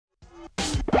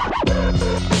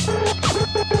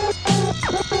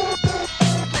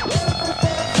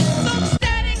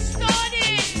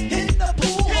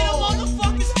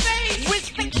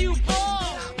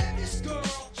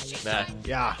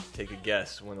take a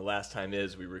guess when the last time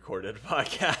is we recorded a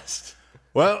podcast.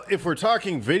 Well, if we're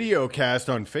talking video cast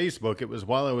on Facebook, it was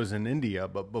while I was in India.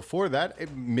 But before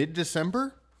that,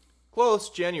 mid-December? Close,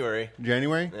 January.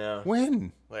 January? Yeah.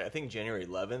 When? Like, I think January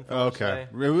 11th. Okay.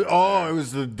 It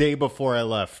was the day before I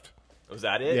left. Was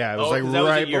that it? Yeah, it was 'cause that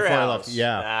right at your before I house. left.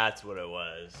 Yeah. That's what it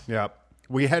was. Yeah.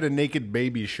 We had a naked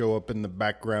baby show up in the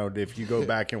background if you go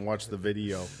back and watch the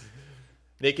video.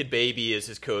 Naked baby is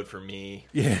his code for me.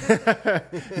 Yeah.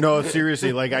 No,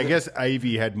 seriously, like, I guess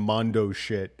Ivy had Mondo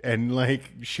shit, and,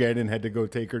 like, Shannon had to go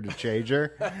take her to change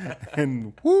her,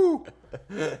 and whoo!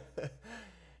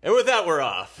 And with that, we're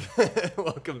off.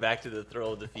 Welcome back to the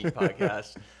Thrill of Defeat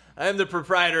podcast. I am the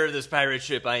proprietor of this pirate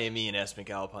ship. I am Ian S.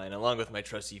 McAlpine, along with my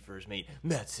trusty first mate,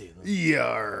 Matt Salem.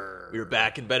 Yarr. We are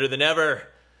back and better than ever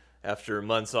after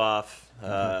months off.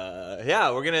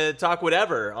 Yeah, we're going to talk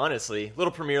whatever, honestly.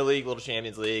 Little Premier League, little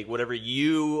Champions League, whatever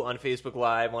you on Facebook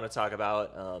Live want to talk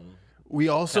about. We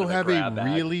also kind of have a a grab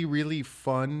bag. really, really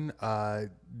fun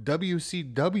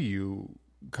WCW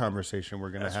conversation we're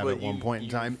going to That's have what at one you- point in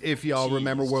you time. If y'all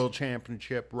remember teased. World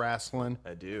Championship Wrestling.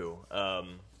 I do.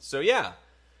 So, yeah.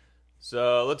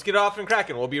 So, let's get off and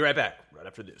cracking. We'll be right back right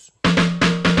after this.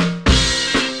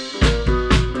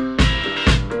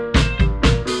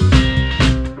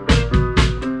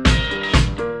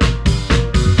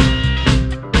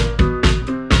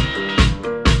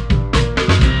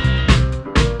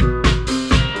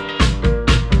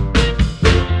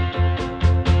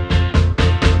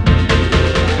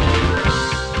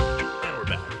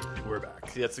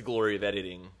 See, that's the glory of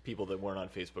editing. People that weren't on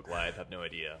Facebook Live have no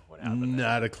idea what happened.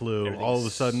 Not a clue. Everything's All of a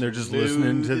sudden, they're just smooth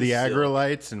listening to as the silk.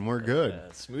 Agrolites, and we're good.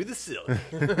 Smooth as silk.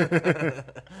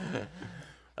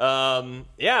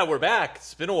 Yeah, we're back.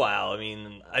 It's been a while. I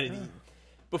mean,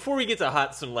 before we get to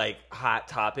some hot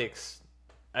topics,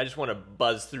 I just want to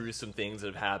buzz through some things that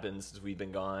have happened since we've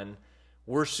been gone.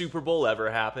 Worst Super Bowl ever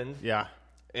happened. Yeah.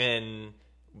 And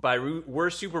by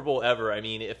worst Super Bowl ever, I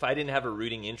mean, if I didn't have a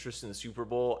rooting interest in the Super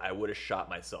Bowl, I would have shot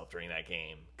myself during that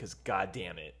game. Because, god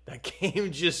damn it, that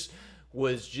game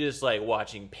was just like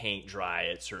watching paint dry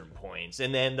at certain points.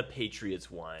 And then the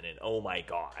Patriots won, and oh my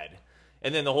god.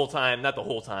 And then the whole time, not the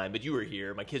whole time, but you were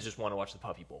here, my kids just want to watch the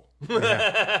Puppy Bowl. They're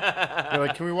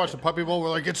like, can we watch the Puppy Bowl? We're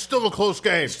like, it's still a close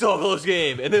game. Still a close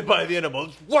game. And then by the end, I'm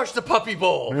like, watch the Puppy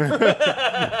Bowl.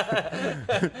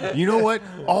 You know what?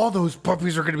 All those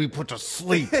puppies are going to be put to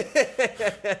sleep.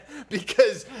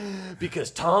 because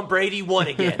Tom Brady won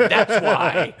again. That's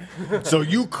why. So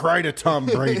you cry to Tom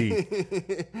Brady.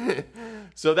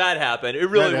 So that happened. It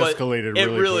really That was. escalated It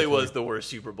really really quickly. was the worst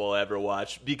Super Bowl I ever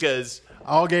watched because.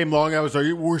 All game long, I was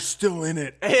like, we're still in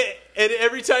it. And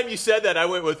every time you said that, I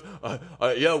went with,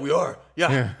 yeah, we are.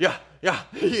 Yeah.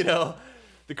 You know,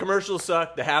 the commercials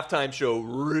sucked. The halftime show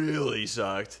really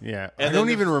sucked. Yeah. And I then don't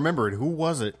even remember it. Who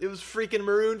was it? It was freaking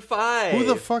Maroon 5. Who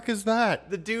the fuck is that?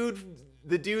 The dude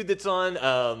that's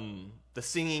on the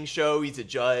singing show. He's a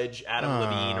judge, Adam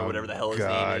Levine or whatever the hell his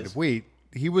name is. Wait,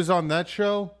 he was on that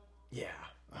show? Yeah.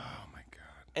 Oh my god.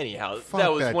 Anyhow, Fuck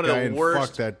that was that one guy of the and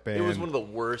worst. fuck that band. It was one of the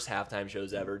worst halftime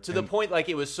shows ever. To the point, like,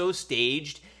 it was so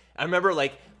staged. I remember,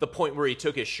 like, the point where he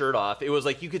took his shirt off. It was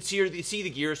like you could see the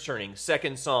gears turning.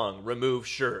 Second song, remove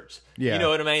shirt. Yeah. You know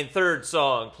what I mean? Third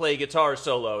song, play guitar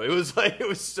solo. It was like it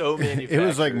was so manufactured. It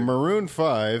was like Maroon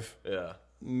 5, yeah,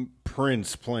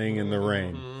 Prince playing in the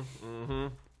rain.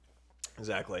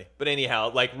 exactly. But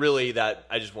anyhow, like, really, that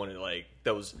I just wanted, like,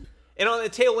 that was. And on the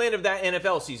tail end of that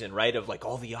NFL season, right, of like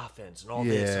all the offense and all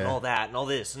this and all that and all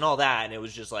this and all that, and it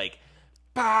was just like,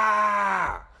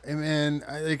 bah! And man,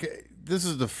 this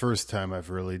is the first time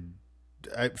I've really,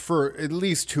 for at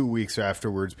least 2 weeks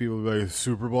afterwards, people will be like,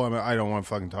 Super Bowl? I don't want to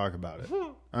fucking talk about it.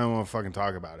 I don't want to fucking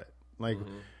talk about it. Like,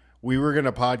 we were going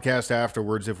to podcast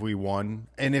afterwards if we won.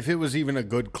 And if it was even a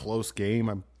good, close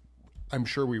game, I'm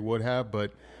sure we would have.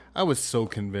 But I was so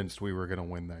convinced we were going to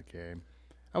win that game.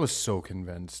 I was so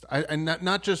convinced. And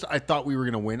not just I thought we were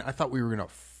going to win. I thought we were going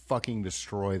to fucking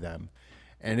destroy them.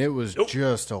 And it was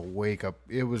just a wake up.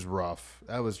 It was rough.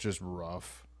 That was just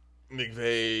rough.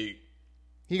 McVay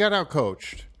He got out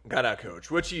coached. got out coach,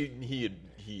 which he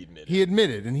admitted. He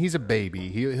admitted, and he's a baby.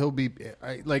 He'll be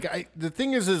the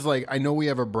thing is like, I know we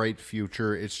have a bright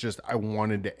future. It's just I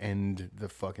wanted to end the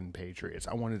fucking Patriots.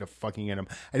 I wanted to fucking end them.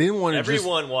 I didn't want to.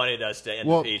 Everyone wanted us to end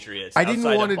the Patriots. I didn't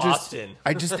want to Boston.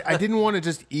 I didn't want to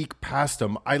just eke past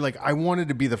them. I wanted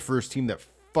to be the first team that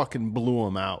fucking blew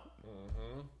them out.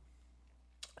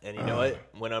 And you know what?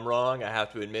 When I'm wrong, I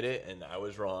have to admit it, and I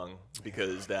was wrong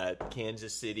because that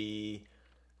Kansas City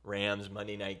Rams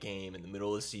Monday night game in the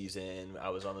middle of the season, I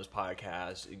was on this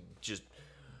podcast. It just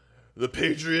the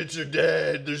Patriots are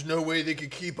dead. There's no way they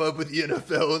could keep up with the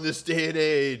NFL in this day and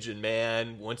age. And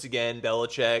man, once again,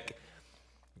 Belichick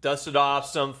dusted off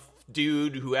some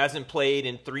dude who hasn't played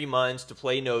in 3 months to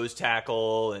play nose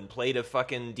tackle and played a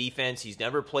fucking defense he's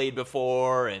never played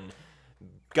before, and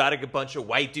got a bunch of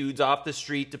white dudes off the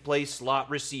street to play slot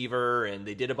receiver, and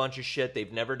they did a bunch of shit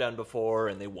they've never done before,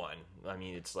 and they won. I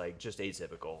mean, it's like just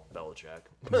atypical Belichick.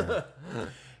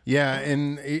 Yeah,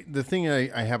 and the thing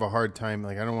I have a hard time,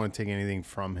 like, I don't want to take anything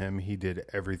from him. He did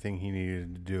everything he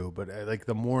needed to do. But, like,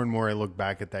 the more and more I look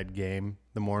back at that game,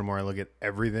 the more and more I look at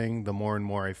everything, the more and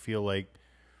more I feel like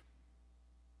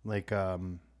I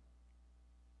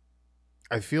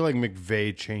feel like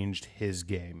McVay changed his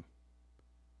game.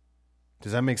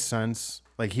 Does that make sense?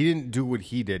 Like, he didn't do what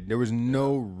he did. There was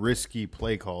no risky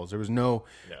play calls. There was no.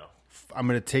 I'm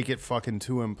going to take it fucking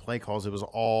to him play calls. It was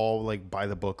all, like, by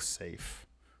the book safe.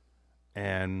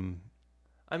 And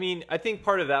I mean, I think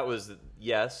part of that was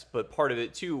yes, but part of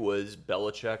it too was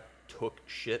Belichick took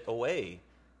shit away.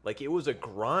 Like, it was a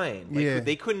grind. Like,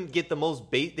 they couldn't get the most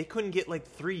bait. They couldn't get like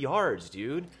 3 yards,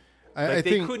 dude. Like,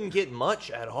 they couldn't get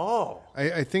much at all.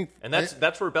 I think, and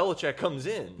that's where Belichick comes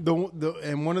in.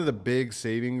 And one of the big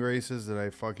saving graces that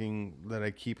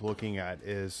I keep looking at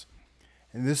is,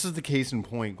 and this is the case in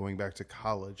point going back to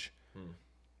college.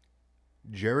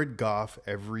 Jared Goff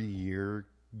every year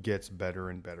gets better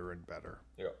and better and better.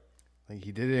 Yep. Like,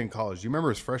 he did it in college. Do you remember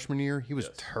his freshman year? He was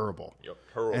terrible. Yep.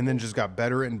 Terrible. And then just got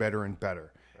better and better and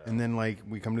better. Yeah. And then, like,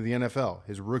 we come to the NFL.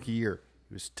 His rookie year,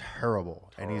 he was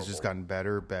terrible. And he's just gotten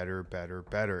better.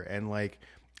 And, like,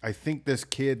 I think this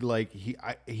kid, like,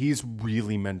 he's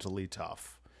really mentally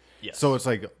tough. Yes. So it's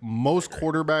like most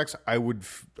quarterbacks I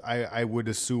would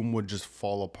assume would just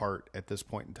fall apart at this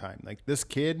point in time. Like, this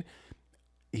kid,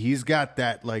 he's got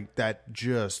that, like, that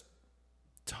just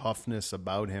toughness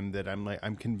about him that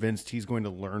I'm convinced he's going to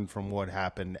learn from what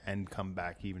happened and come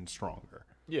back even stronger.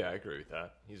 Yeah, I agree with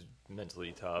that. He's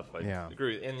mentally tough. I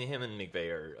agree. And him and McVay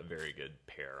are a very good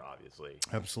pair, obviously.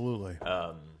 Absolutely.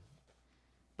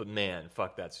 But man,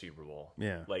 fuck that Super Bowl.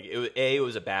 Yeah. Like, it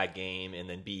was a bad game, and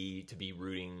then B, to be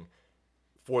rooting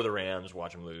for the Rams,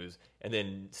 watch them lose, and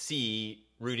then C,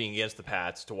 rooting against the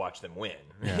Pats to watch them win.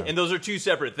 Yeah. And those are two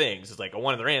separate things. It's like, I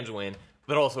wanted the Rams to win,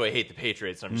 but also I hate the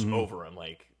Patriots, and I'm just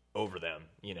over them,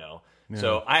 you know? Yeah.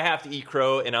 So I have to eat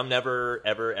crow, and I'm never,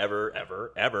 ever, ever,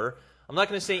 ever, ever. I'm not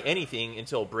going to say anything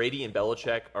until Brady and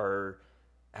Belichick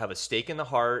have a stake in the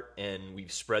heart, and we've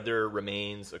spread their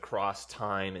remains across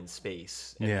time and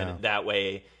space. And that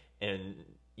way,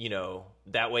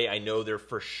 that way I know they're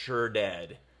for sure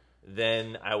dead.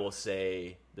 Then I will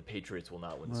say the Patriots will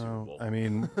not win the Super Bowl. I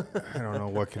mean, I don't know.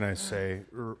 What can I say?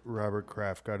 Robert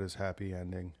Kraft got his happy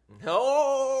ending.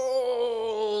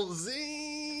 Oh, Z.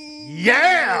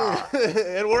 Yeah!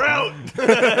 And we're out.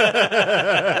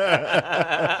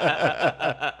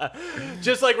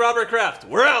 Just like Robert Kraft,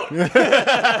 we're out.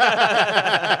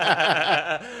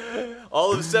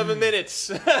 All of 7 minutes.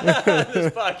 This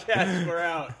podcast, we're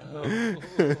out.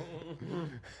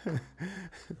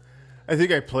 I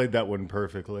think I played that one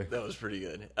perfectly. That was pretty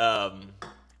good.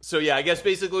 So yeah, I guess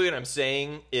basically what I'm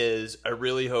saying is I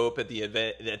really hope at the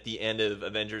end of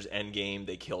Avengers Endgame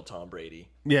they kill Tom Brady.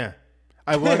 Yeah.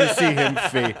 I want to see him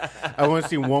fade. I want to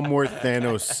see one more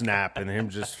Thanos snap and him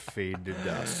just fade to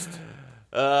dust.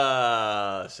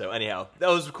 So anyhow, that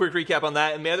was a quick recap on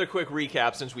that. And my other quick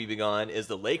recap since we've been gone is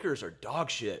the Lakers are dog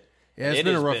shit. Yeah, it's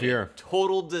been a rough year.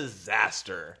 Total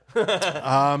disaster.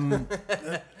 I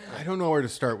don't know where to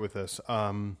start with this.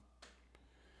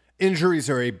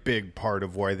 Injuries are a big part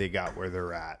of why they got where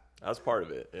they're at. That's part of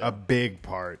it. Yeah. A big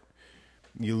part.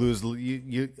 You lose.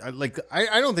 I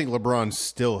don't think LeBron's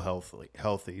still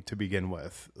healthy to begin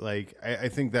with. Like, I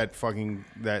think that fucking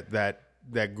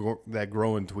that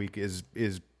growing tweak is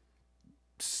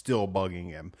still bugging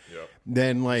him. Yep.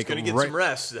 Then, like, he's gonna get some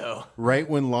rest though. Right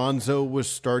when Lonzo was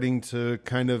starting to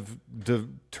kind of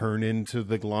turn into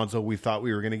the Lonzo we thought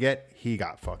we were gonna get, he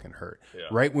got fucking hurt. Yeah.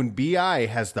 Right when BI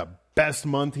has the best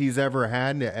month he's ever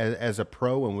had as a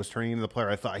pro and was turning into the player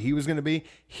I thought he was going to be,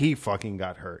 he fucking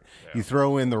got hurt. Yeah. You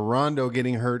throw in the Rondo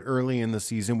getting hurt early in the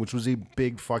season, which was a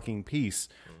big fucking piece.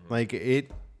 Mm-hmm. Like,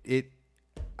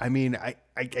 I mean, I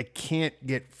can't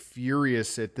get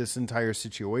furious at this entire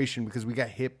situation because we got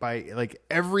hit by, like,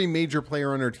 every major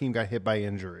player on our team got hit by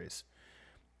injuries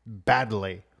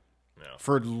badly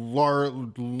for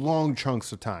long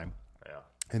chunks of time. Yeah.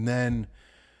 And then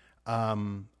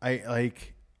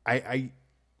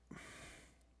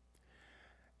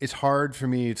it's hard for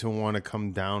me to want to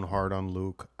come down hard on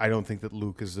Luke. I don't think that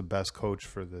Luke is the best coach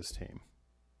for this team.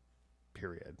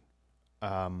 Period.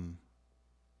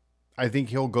 I I think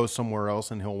he'll go somewhere else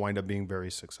and he'll wind up being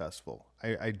very successful.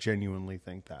 I genuinely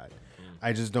think that.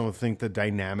 I just don't think the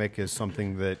dynamic is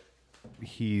something that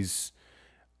he's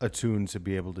attuned to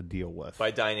be able to deal with. By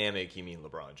dynamic, you mean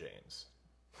LeBron James?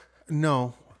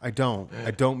 No, I don't. I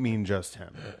don't mean just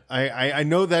him. I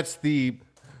know that's the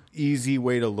easy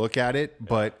way to look at it,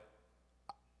 but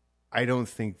I don't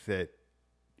think that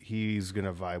he's going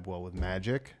to vibe well with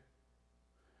Magic.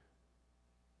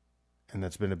 And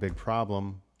that's been a big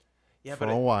problem for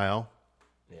a while.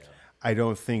 Yeah. I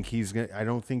don't think he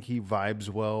vibes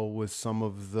well with some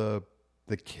of the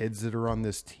kids that are on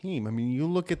this team. I mean, you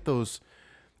look at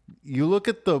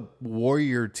the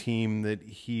Warrior team that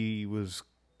he was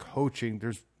coaching,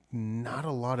 there's not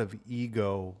a lot of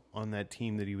ego on that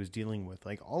team that he was dealing with.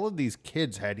 Like, all of these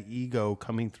kids had ego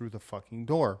coming through the fucking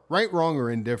door. Right, wrong,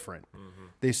 or indifferent. Mm-hmm.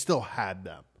 They still had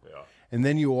them. Yeah. And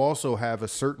then you also have a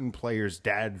certain player's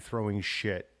dad throwing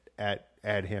shit at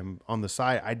him on the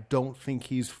side. I don't think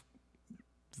he's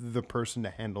the person to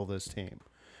handle this team.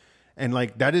 And,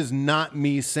 like, that is not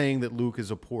me saying that Luke is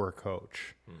a poor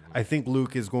coach. Mm-hmm. I think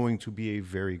Luke is going to be a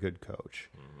very good coach.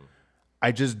 Mm-hmm.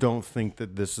 I just don't think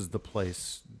that this is the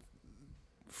place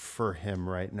for him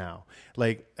right now.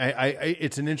 Like,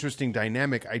 it's an interesting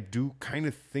dynamic. I do kind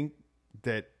of think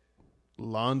that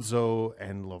Lonzo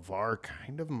and LeVar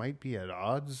kind of might be at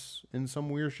odds in some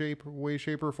weird shape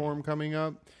or form coming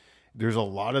up. There's a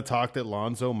lot of talk that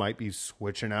Lonzo might be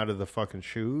switching out of the fucking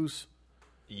shoes.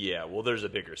 Yeah, well, there's a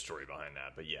bigger story behind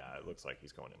that, but yeah, it looks like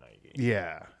he's going to Nike.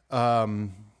 Yeah,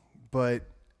 but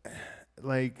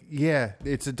like, yeah,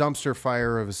 it's a dumpster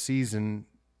fire of a season.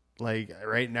 Like,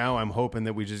 right now, I'm hoping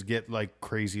that we just get like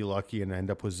crazy lucky and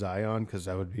end up with Zion, because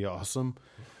that would be awesome.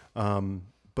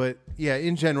 But yeah,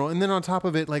 in general, and then on top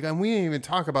of it, like, and we didn't even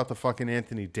talk about the fucking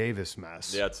Anthony Davis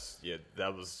mess.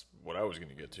 That was what I was going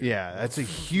to get to. Yeah, that's a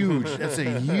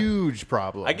huge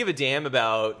problem. I give a damn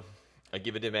about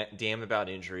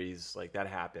injuries. Like, that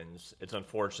happens. It's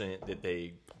unfortunate that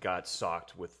they got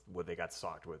socked with what they got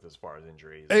socked with as far as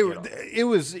injuries. It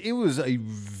was a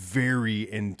very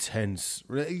intense.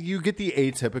 You get the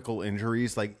atypical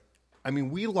injuries. Like, I mean,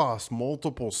 we lost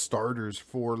multiple starters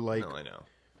for like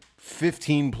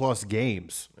 15 plus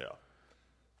games. Yeah,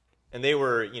 and they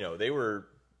were in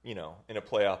a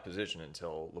playoff position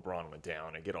until LeBron went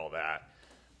down. I get all that,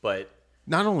 but.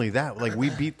 Not only that, like,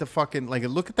 we beat the fucking, like,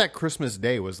 look at that Christmas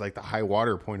Day was like the high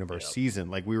water point of our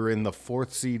season. Like, we were in the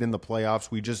 4th seed in the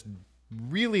playoffs. We just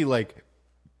really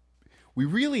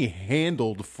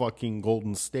handled fucking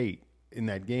Golden State in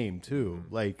that game too.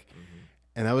 Like,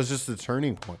 and that was just the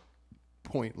turning point.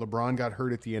 LeBron got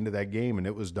hurt at the end of that game and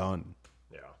it was done.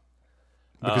 Yeah.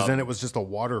 Because then it was just a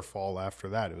waterfall after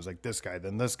that. It was like this guy,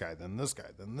 then this guy, then this guy,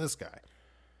 then this guy.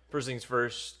 First things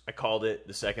first, I called it.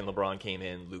 The second LeBron came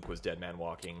in, Luke was dead man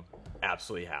walking.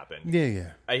 Absolutely happened.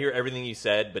 Yeah. I hear everything you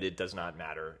said, but it does not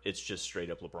matter. It's just straight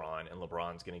up LeBron, and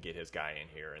LeBron's going to get his guy in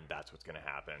here, and that's what's going to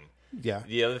happen. Yeah.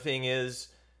 The other thing is,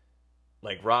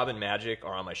 like, Rob and Magic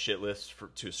are on my shit list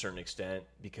to a certain extent,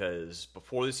 because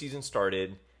before the season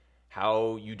started,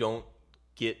 how you don't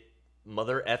get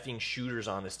mother effing shooters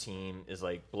on this team is,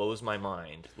 like, blows my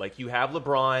mind. Like, you have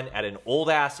LeBron at an old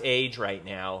ass age right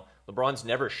now. LeBron's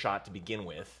never shot to begin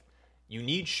with. You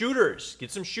need shooters. Get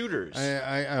some shooters.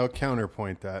 I'll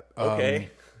counterpoint that. Okay.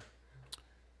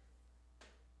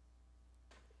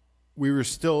 We were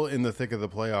still in the thick of the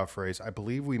playoff race. I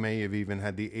believe we may have even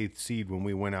had the 8th seed when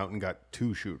we went out and got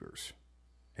 2 shooters,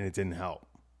 and it didn't help.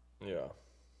 Yeah.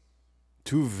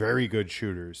 2 very good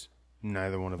shooters.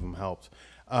 Neither one of them helped.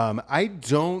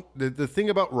 The thing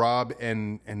about Rob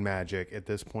and Magic at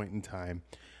this point in time,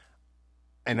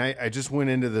 and I just went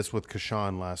into this with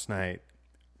Kashawn last night.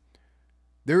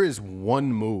 There is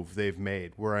one move they've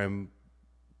made where I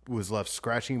was left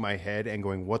scratching my head and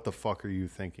going, what the fuck are you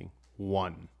thinking?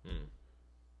 One.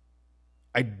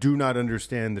 I do not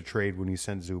understand the trade when you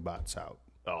sent Zubats out.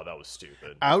 Oh, that was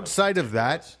stupid. Outside of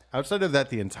that,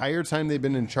 the entire time they've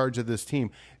been in charge of this team,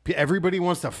 everybody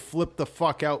wants to flip the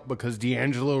fuck out because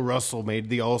D'Angelo Russell made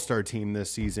the All-Star team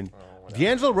this season.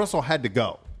 D'Angelo Russell had to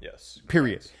go. Yes.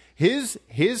 Period.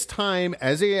 His time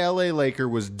as a LA Laker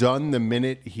was done the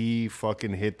minute he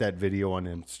fucking hit that video on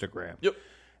Instagram. Yep.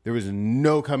 There was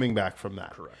no coming back from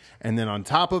that. Correct. And then on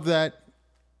top of that,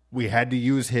 we had to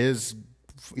use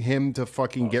him to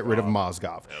fucking get rid of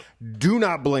Mozgov. Yep. Do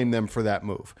not blame them for that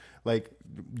move. Like,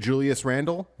 Julius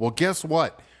Randle, well, guess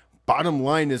what? Bottom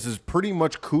line is pretty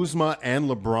much Kuzma and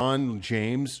LeBron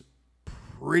James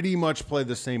pretty much play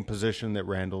the same position that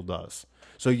Randle does.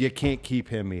 So you can't keep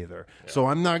him either. Yeah. So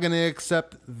I'm not going to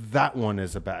accept that one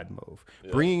as a bad move. Yeah.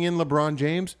 Bringing in LeBron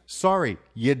James, sorry,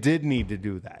 you did need to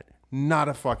do that. not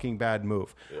a fucking bad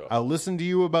move. Yeah. I'll listen to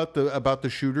you about the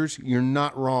shooters. You're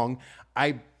not wrong.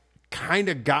 I kind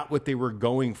of got what they were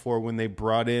going for when they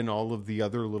brought in all of the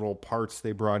other little parts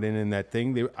they brought in that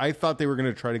thing. I thought they were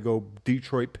going to try to go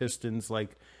Detroit Pistons,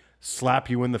 like slap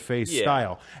you in the face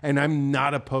style. And I'm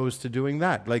not opposed to doing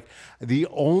that. Like, the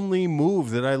only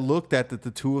move that I looked at that the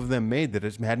two of them made that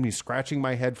has had me scratching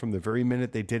my head from the very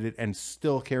minute they did it and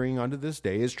still carrying on to this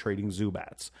day is trading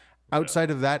Zubats.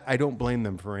 Outside of that, I don't blame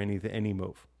them for any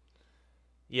move.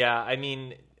 Yeah, I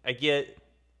mean, I get,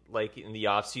 like, in the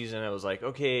offseason, I was like,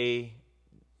 okay,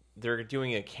 they're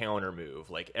doing a counter move.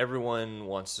 Like, everyone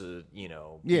wants to,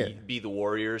 be the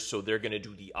Warriors, so they're going to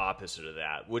do the opposite of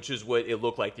that, which is what it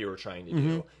looked like they were trying to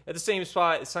do. At the same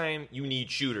time, you need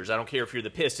shooters. I don't care if you're the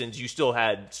Pistons. You still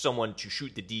had someone to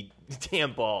shoot the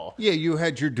damn ball. Yeah, you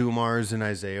had your Dumars, and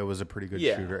Isaiah was a pretty good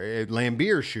shooter.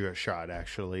 Lambeer shot,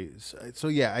 actually. So,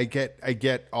 yeah, I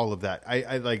get all of that.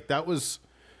 I like, that was...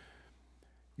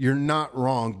 You're not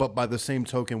wrong, but by the same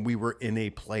token, we were in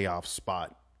a playoff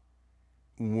spot.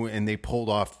 And they pulled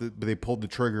the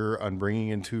trigger on bringing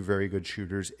in two very good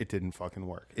shooters. It didn't fucking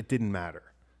work. It didn't matter.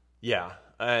 Yeah,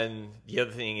 and the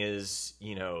other thing is,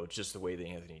 just the way the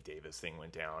Anthony Davis thing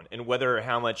went down, and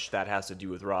how much that has to do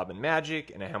with Rob and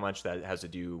Magic, and how much that has to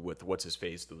do with what's his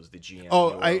face, that was the GM.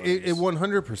 Oh, it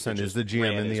 100% is the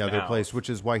GM in the other place, which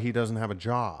is why he doesn't have a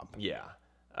job. Yeah,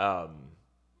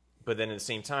 but then at the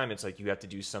same time, it's like you have to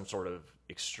do some sort of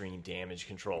extreme damage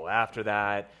control after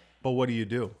that. But what do you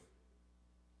do?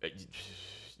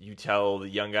 You tell the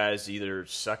young guys to either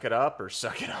suck it up or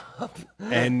suck it up.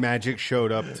 And Magic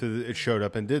showed up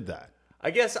and did that. I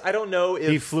guess I don't know if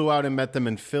he flew out and met them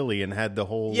in Philly and had the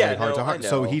whole heart to heart.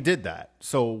 So he did that.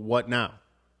 So what now?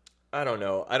 I don't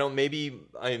know.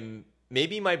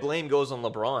 Maybe my blame goes on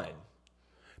LeBron.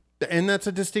 And that's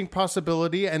a distinct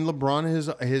possibility. And LeBron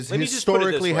has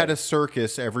historically had a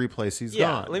circus every place he's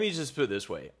gone. Let me just put it this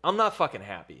way. I'm not fucking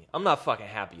happy. I'm not fucking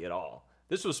happy at all.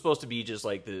 This was supposed to be just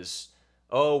like this,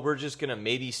 we're just going to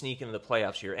maybe sneak into the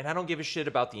playoffs here. And I don't give a shit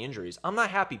about the injuries. I'm not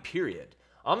happy, period.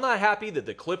 I'm not happy that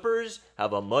the Clippers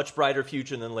have a much brighter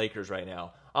future than Lakers right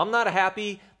now. I'm not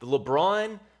happy that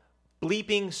LeBron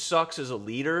bleeping sucks as a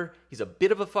leader. He's a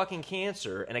bit of a fucking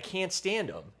cancer, and I can't stand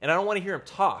him. And I don't want to hear him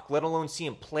talk, let alone see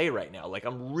him play right now. Like,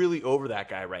 I'm really over that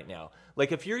guy right now.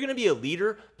 Like, if you're going to be a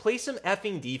leader, play some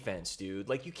effing defense, dude.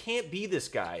 Like, you can't be this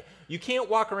guy. You can't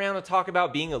walk around and talk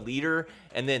about being a leader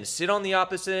and then sit on the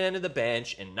opposite end of the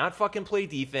bench and not fucking play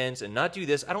defense and not do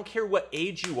this. I don't care what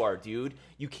age you are, dude.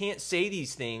 You can't say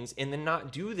these things and then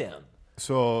not do them.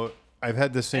 So I've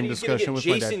had the same discussion with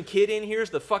my dad. Jason Kidd in here as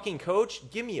the fucking coach?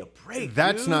 Give me a break,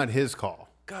 That's dude. not his call.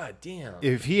 God damn.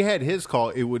 If he had his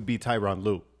call, it would be Tyronn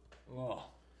Lue. Oh.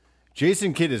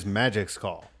 Jason Kidd is Magic's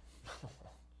call.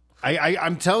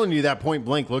 I'm telling you that point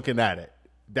blank looking at it.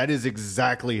 That is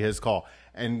exactly his call.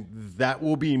 And that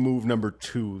will be move number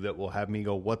 2 that will have me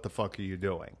go, what the fuck are you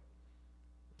doing?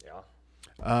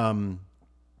 Yeah.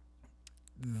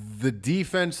 The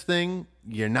defense thing,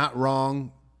 you're not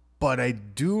wrong. But I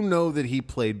do know that he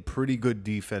played pretty good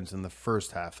defense in the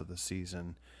first half of the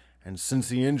season. And since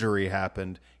the injury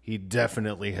happened, he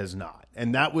definitely has not.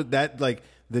 And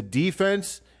the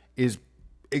defense is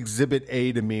exhibit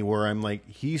A to me, where I'm like,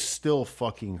 he's still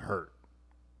fucking hurt.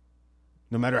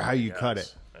 No matter how you cut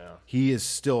it. Yeah. He is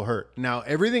still hurt. Now,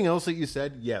 everything else that you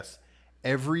said, yes.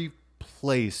 Every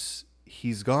place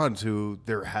he's gone to,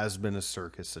 there has been a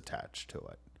circus attached to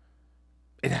it.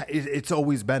 It's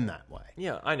always been that way.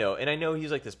 Yeah, I know. And I know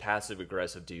he's like this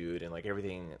passive-aggressive dude and like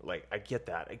everything. Like, I get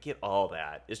that. I get all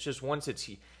that. It's just once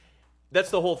that's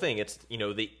the whole thing. It's,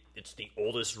 it's the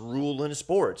oldest rule in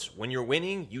sports. When you're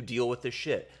winning, you deal with the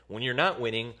shit. When you're not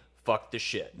winning, fuck the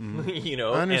shit. I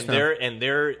understand.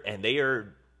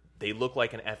 They look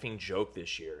like an effing joke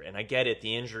this year. And I get it,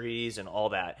 the injuries and all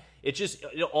that. It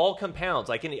all compounds.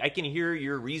 I can hear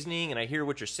your reasoning and I hear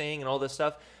what you're saying and all this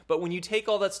stuff. But when you take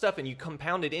all that stuff and you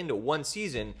compound it into one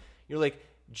season, you're like,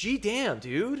 gee damn,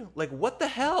 dude. Like, what the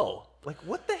hell?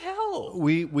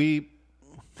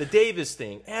 The Davis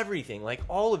thing, everything, like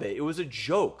all of it. It was a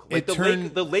joke. Like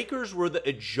the Lakers were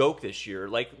a joke this year.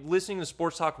 Like listening to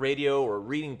sports talk radio or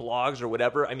reading blogs or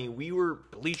whatever. I mean, we were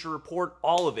Bleacher Report,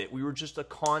 all of it. We were just a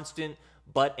constant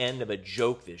butt end of a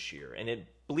joke this year, and it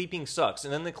bleeping sucks.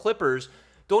 And then the Clippers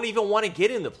don't even want to get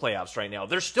in the playoffs right now.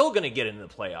 They're still going to get into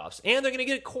the playoffs, and they're going to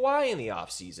get Kawhi in the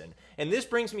offseason. And this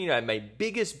brings me to my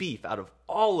biggest beef out of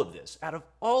all of this.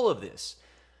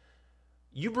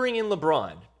 You bring in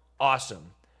LeBron.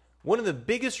 Awesome. One of the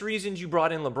biggest reasons you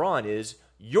brought in LeBron is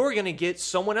you're going to get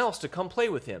someone else to come play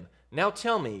with him. Now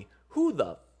tell me, who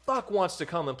the fuck wants to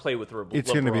come and play with LeBron?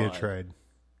 It's going to be a trade.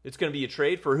 It's going to be a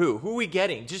trade for who? Who are we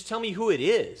getting? Just tell me who it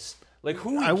is. Like,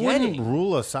 who are we I getting? wouldn't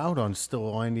rule us out on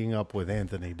still winding up with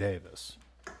Anthony Davis,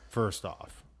 first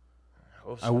off.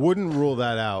 I wouldn't rule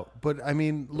that out. But, I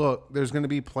mean, look, there's going to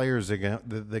be players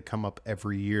that come up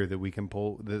every year that we can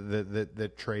pull,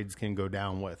 that trades can go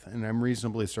down with. And I'm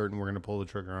reasonably certain we're going to pull the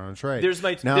trigger on a trade.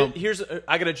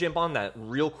 I got to jump on that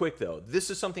real quick, though. This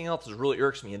is something else that really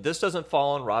irks me. And this doesn't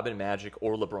fall on Robin, Magic,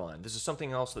 or LeBron. This is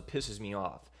something else that pisses me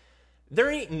off. There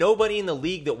ain't nobody in the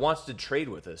league that wants to trade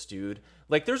with us, dude.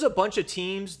 Like, there's a bunch of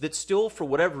teams that still, for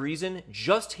whatever reason,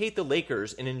 just hate the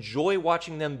Lakers and enjoy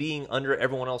watching them being under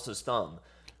everyone else's thumb.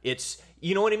 It's,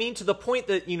 you know what I mean? To the point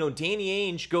that,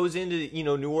 Danny Ainge goes into,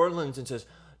 New Orleans and says,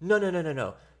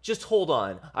 no. Just hold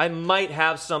on. I might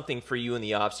have something for you in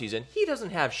the offseason. He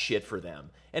doesn't have shit for them.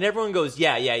 And everyone goes,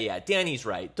 yeah. Danny's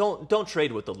right. Don't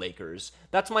trade with the Lakers.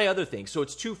 That's my other thing. So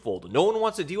it's twofold. No one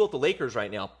wants to deal with the Lakers right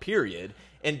now, period.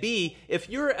 And B, if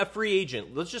you're a free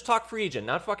agent, let's just talk free agent,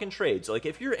 not fucking trades. Like,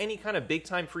 if you're any kind of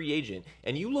big-time free agent,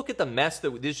 and you look at the mess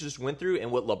that this just went through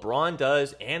and what LeBron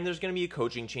does, and there's going to be a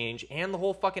coaching change, and the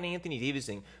whole fucking Anthony Davis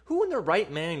thing, who in their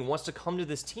right mind wants to come to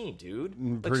this team,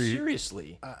 dude? Like,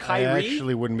 seriously. Kyrie? I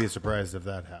actually wouldn't be surprised if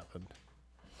that happened.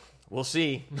 We'll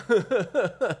see.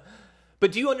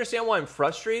 But do you understand why I'm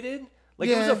frustrated? Like,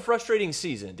 It was a frustrating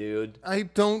season, dude. I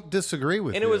don't disagree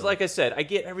with you. And it was, like I said, I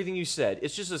get everything you said.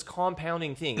 It's just this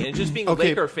compounding thing. And just being a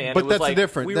Laker fan, but it was that's like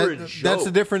different. We were a joke. That's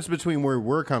the difference between where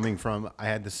we're coming from. I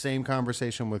had the same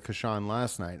conversation with Kashan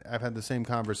last night. I've had the same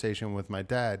conversation with my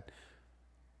dad.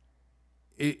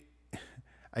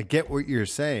 I get what you're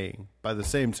saying. By the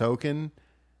same token,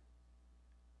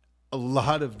 a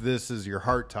lot of this is your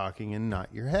heart talking and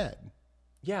not your head.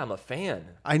 Yeah, I'm a fan.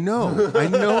 I know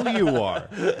you are.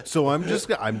 So I'm just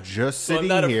sitting here. I'm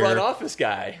not a front office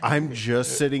guy. I'm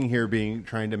just sitting here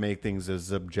trying to make things as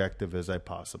objective as I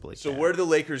possibly can. So where do the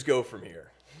Lakers go from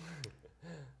here?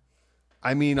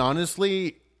 I mean,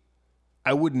 honestly,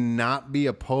 I would not be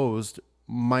opposed,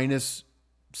 minus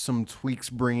some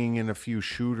tweaks, bringing in a few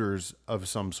shooters of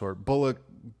some sort. Bullock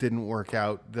didn't work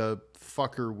out. The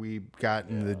fucker we got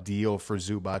in the deal for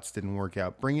Zubats didn't work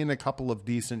out. Bring in a couple of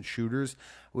decent shooters.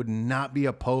 Would not be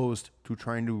opposed to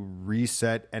trying to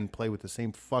reset and play with the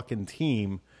same fucking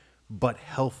team, but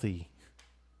healthy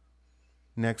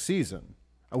next season.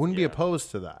 I wouldn't be opposed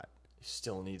to that. You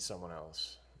still need someone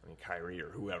else. I mean, Kyrie or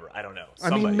whoever. I don't know.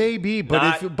 Somebody. I mean, maybe,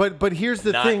 but but here's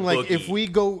the thing. Like, Boogie. if we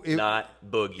go, not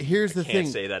Boogie. Here's the thing. Can't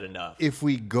say that enough. If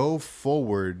we go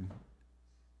forward,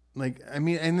 like, I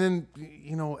mean, and then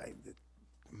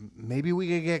maybe we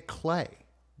could get Clay.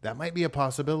 That might be a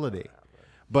possibility.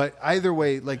 But either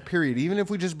way, like, period. Even if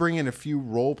we just bring in a few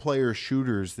role player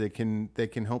shooters that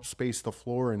can help space the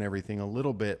floor and everything a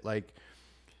little bit, like,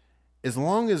 as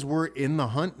long as we're in the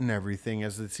hunt and everything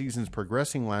as the season's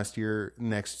progressing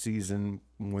next season,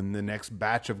 when the next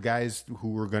batch of guys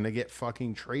who are going to get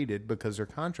fucking traded because their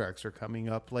contracts are coming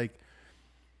up, like,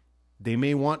 they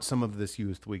may want some of this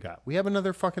youth we got. We have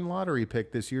another fucking lottery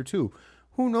pick this year too.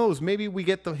 Who knows? Maybe we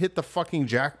hit the fucking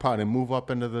jackpot and move up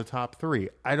into the top 3.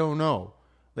 I don't know.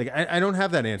 Like, I don't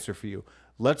have that answer for you.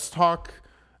 Let's talk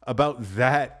about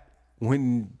that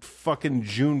when fucking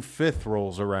June 5th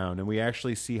rolls around and we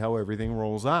actually see how everything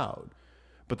rolls out.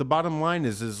 But the bottom line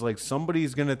is like,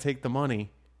 somebody's going to take the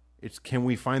money. It's, can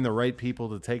we find the right people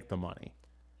to take the money?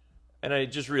 And I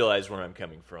just realized where I'm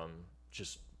coming from,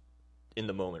 just in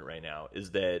the moment right now,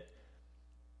 is that,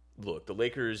 look, the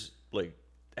Lakers, like,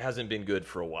 hasn't been good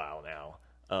for a while now.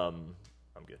 I'm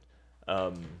good.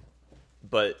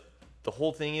 But the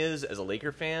whole thing is, as a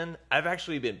Laker fan, I've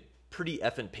actually been pretty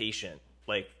effing patient,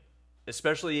 like,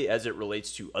 especially as it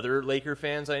relates to other Laker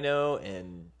fans I know,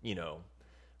 and,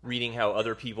 reading how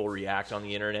other people react on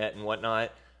the internet and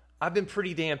whatnot. I've been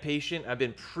pretty damn patient. I've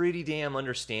been pretty damn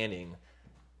understanding,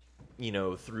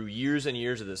 through years and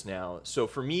years of this now. So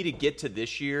for me to get to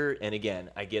this year, and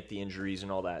again, I get the injuries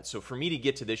and all that. So for me to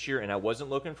get to this year, and I wasn't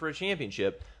looking for a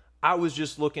championship, I was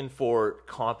just looking for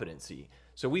competency.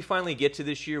 So we finally get to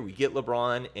this year, we get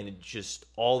LeBron, and it just,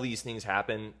 all these things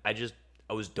happen. I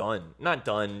was done. Not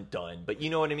done, but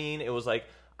you know what I mean? It was like,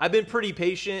 I've been pretty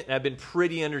patient, and I've been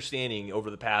pretty understanding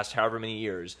over the past however many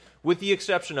years, with the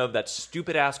exception of that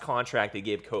stupid-ass contract they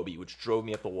gave Kobe, which drove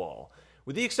me up the wall.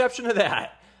 With the exception of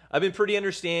that, I've been pretty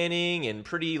understanding and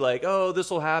pretty like, oh, this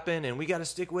will happen, and we got to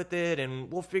stick with it, and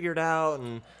we'll figure it out,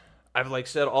 and I've like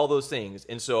said all those things.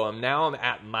 And so I'm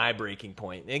at my breaking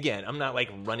point. And again, I'm not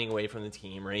like running away from the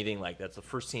team or anything like that. It's the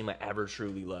first team I ever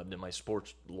truly loved in my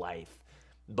sports life.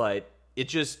 But it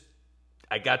just,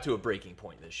 I got to a breaking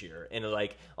point this year. And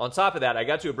like, on top of that, I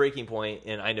got to a breaking point,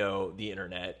 and I know the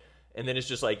internet. And then it's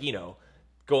just like,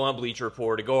 go on Bleacher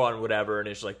Report, to go on whatever, and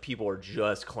it's like people are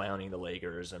just clowning the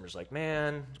Lakers. I'm just like,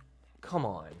 man, come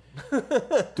on.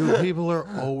 Dude, people are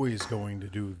always going to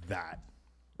do that.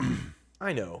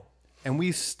 I know. And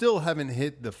we still haven't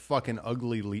hit the fucking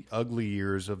ugly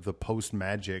years of the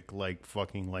post-Magic, like,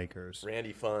 fucking Lakers.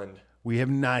 Randy Fund. We have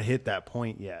not hit that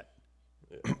point yet.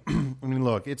 I mean,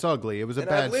 look, it's ugly. It was a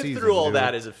bad I've lived season. through all dude.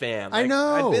 that as a fan. I Like,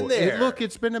 know. I've been there.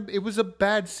 It was a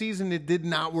bad season. It did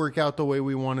not work out the way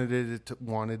we wanted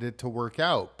it to work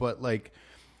out. But like,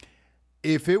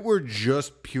 if it were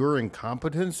just pure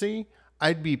incompetency,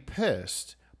 I'd be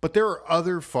pissed. But there are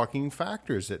other fucking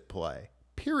factors at play.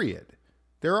 Period.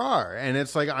 There are, and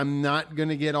it's like I'm not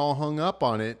gonna get all hung up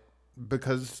on it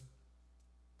because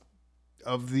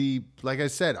of the, like I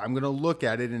said, I'm going to look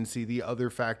at it and see the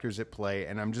other factors at play,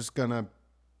 and I'm not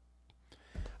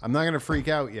going to freak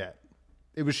out yet.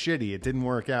 It was shitty. It didn't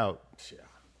work out. Yeah.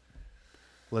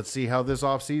 Let's see how this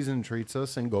offseason treats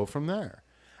us and go from there.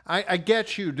 I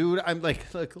get you, dude. I'm like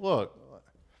look,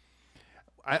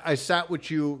 I sat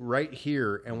with you right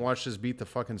here and watched us beat the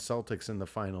fucking Celtics in the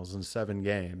finals in 7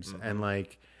 games, and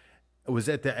like, it was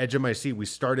at the edge of my seat. We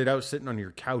started out sitting on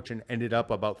your couch and ended up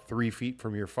about 3 feet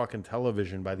from your fucking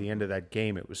television by the end of that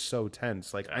game. It was so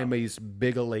tense. Like, I'm as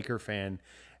big a Laker fan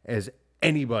as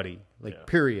anybody, like,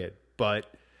 period.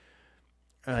 But,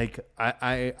 like,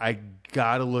 I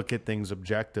gotta look at things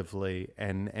objectively.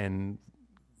 And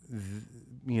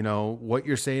you know, what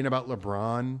you're saying about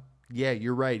LeBron, yeah,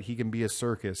 you're right. He can be a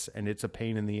circus, and it's a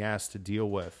pain in the ass to deal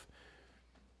with.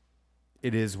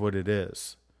 It is what it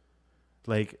is.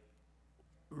 Like,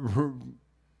 we're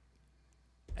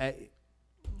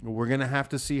going to have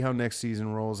to see how next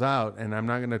season rolls out, and I'm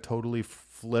not going to totally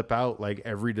flip out like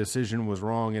every decision was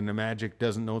wrong and the Magic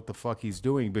doesn't know what the fuck he's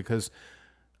doing, because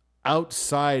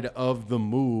outside of the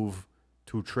move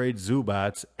to trade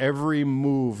Zubats, every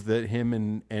move that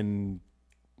him and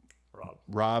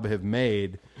Rob have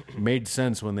made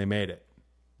sense when they made it.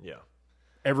 Yeah.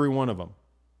 Every one of them.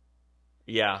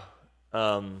 Yeah.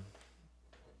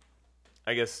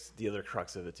 I guess the other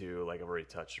crux of it too, like I've already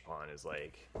touched upon, is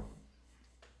like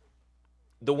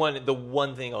the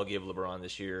one thing I'll give LeBron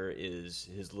this year is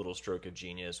his little stroke of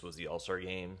genius was the All-Star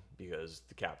game, because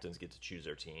the captains get to choose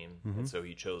their team, and so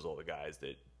he chose all the guys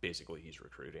that basically he's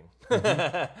recruiting.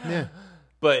 Yeah.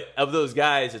 But of those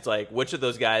guys, it's like, which of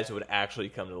those guys would actually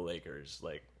come to the Lakers?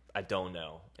 Like, I don't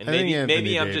know. And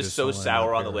maybe I'm just so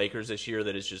sour on the Lakers this year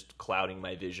that it's just clouding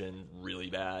my vision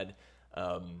really bad.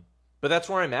 But that's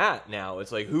where I'm at now.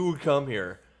 It's like, who would come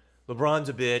here? LeBron's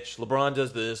a bitch. LeBron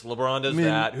does this. LeBron does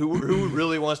that. Who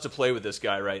really wants to play with this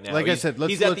guy right now? Like I said,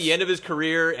 he's at the end of his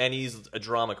career, and he's a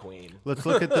drama queen. Let's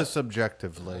look at this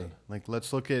objectively. Like,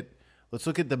 let's look at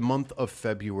the month of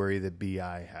February that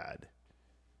BI had,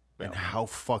 and how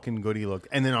fucking good he looked.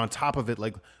 And then on top of it,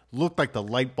 like, looked like the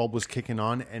light bulb was kicking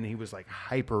on, and he was like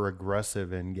hyper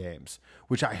aggressive in games,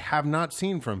 which I have not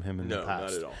seen from him in the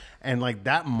past. Not at all. And like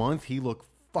that month, he looked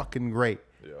fucking great.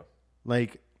 Yeah.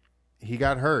 Like, he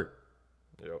got hurt.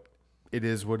 Yep. It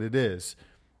is what it is.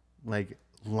 Like,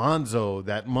 Lonzo,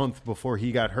 that month before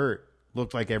he got hurt,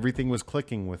 looked like everything was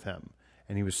clicking with him,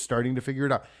 and he was starting to figure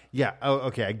it out. Yeah,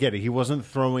 okay, I get it. He wasn't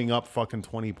throwing up fucking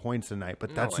 20 points a night,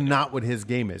 but that's not what his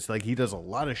game is. Like, he does a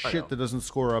lot of shit that doesn't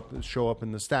show up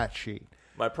in the stat sheet.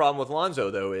 My problem with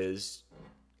Lonzo, though, is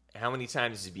how many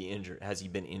times has he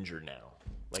been injured now?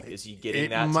 Like, is he getting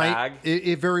tag?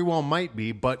 It very well might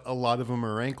be, but a lot of them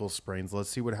are ankle sprains. Let's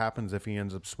see what happens if he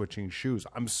ends up switching shoes.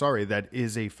 I'm sorry, that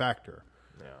is a factor.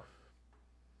 Yeah.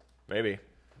 Like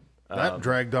That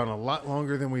dragged on a lot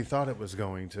longer than we thought it was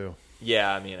going to.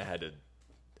 Yeah, I mean, I had to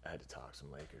talk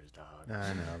some Lakers, dog.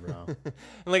 I know, bro. And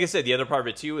like I said, the other part of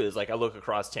it too is, like, I look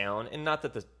across town, and not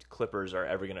that the Clippers are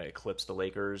ever going to eclipse the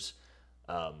Lakers,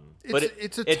 but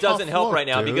it doesn't help right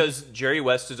now, because Jerry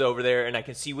West is over there, and I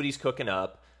can see what he's cooking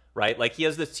up, right? Like, he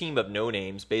has this team of no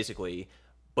names, basically,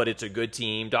 but it's a good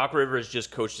team. Doc Rivers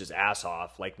just coached his ass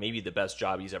off, like maybe the best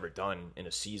job he's ever done in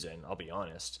a season, I'll be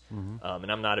honest. And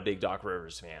I'm not a big Doc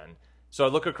Rivers fan. So I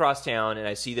look across town, and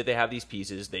I see that they have these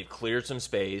pieces. They've cleared some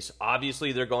space.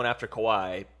 Obviously, they're going after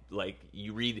Kawhi. Like,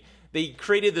 you read, they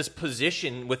created this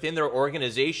position within their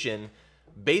organization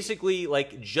basically,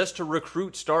 like, just to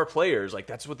recruit star players. Like,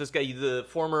 that's what this guy, the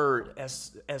former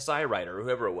SI writer,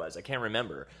 whoever it was, I can't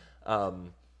remember.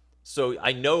 So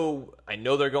I know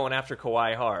they're going after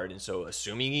Kawhi hard, and so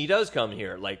assuming he does come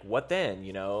here, like, what then,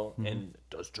 you know? And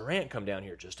does Durant come down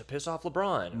here just to piss off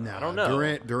LeBron? No, I don't know.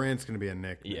 Durant's going to be a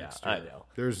Knick. Yeah, next year. I know.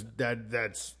 There's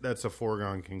that's a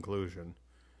foregone conclusion.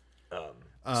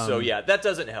 So yeah, that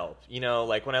doesn't help. You know,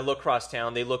 like, when I look across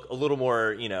town, they look a little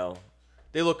more, you know,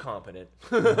 They look competent.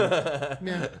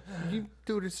 Yeah,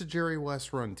 dude, it's a Jerry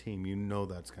West run team. You know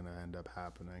that's going to end up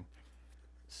happening.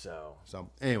 So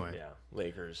anyway, yeah,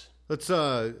 Lakers. let's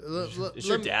What's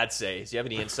your dad say? Do you have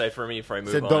any insight for me before I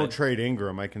move said on? don't trade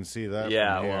Ingram. I can see that.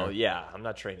 Yeah, from here. well, yeah, I'm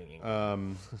not trading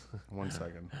Ingram. 1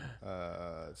 second.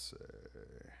 Let's see.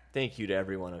 Thank you to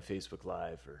everyone on Facebook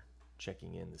Live for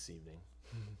checking in this evening.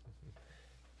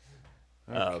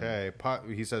 Okay,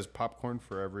 he says popcorn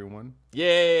for everyone.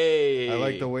 Yay! I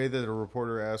like the way that a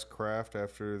reporter asked Kraft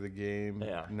after the game.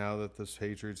 Yeah. Now that the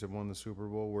Patriots have won the Super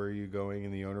Bowl, where are you going?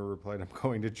 And the owner replied, "I'm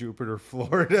going to Jupiter,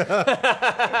 Florida."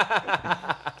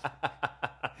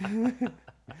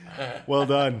 Well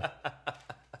done.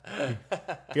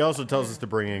 He also tells us to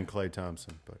bring in Klay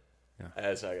Thompson, but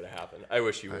That's not gonna happen. I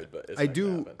wish you would, but it's I not do.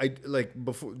 gonna happen. I like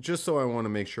before, just so I want to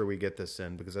make sure we get this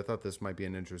in because I thought this might be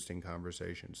an interesting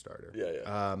conversation starter.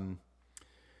 Yeah.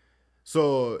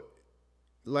 So,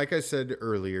 like I said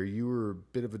earlier, you were a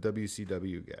bit of a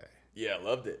WCW guy. Yeah,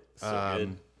 loved it. So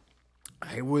good.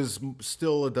 I was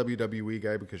still a WWE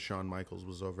guy because Shawn Michaels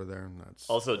was over there, and that's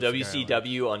Also, that's the guy I like.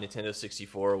 WCW on Nintendo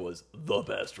 64 was the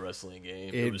best wrestling game.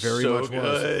 It was very so much good.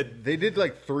 was. They did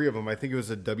like 3 of them. I think it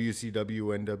was a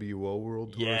WCW NWO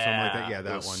World Tour or something like that. Yeah,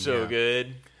 that it was one. so yeah.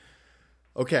 good.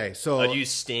 Okay, so I'd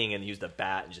use Sting and use the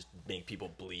bat and just make people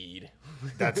bleed.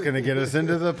 that's going to get us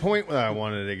into the point that I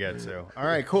wanted to get to. All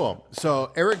right, cool.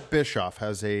 So Eric Bischoff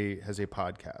has a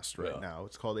podcast right now.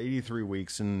 It's called 83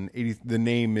 Weeks, and the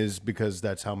name is because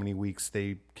that's how many weeks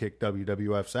they kicked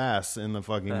WWF's ass in the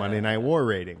fucking Monday Night War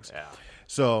ratings. Yeah.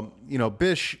 So,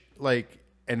 Bish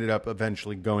ended up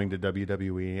eventually going to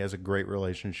WWE. He has a great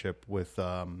relationship with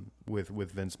Vince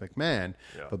McMahon.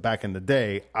 Yeah. But back in the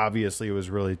day, obviously it was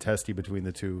really testy between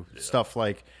the two. Yeah. Stuff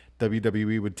like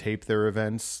WWE would tape their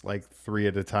events like 3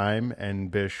 at a time,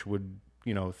 and Bish would,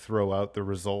 throw out the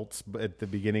results at the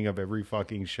beginning of every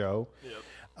fucking show.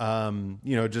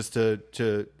 Yep. Just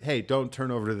to hey, don't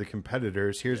turn over to the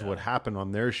competitors. Here's what happened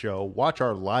on their show. Watch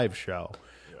our live show,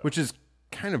 which is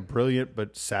kind of brilliant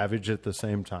but savage at the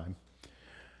same time.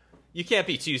 You can't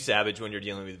be too savage when you're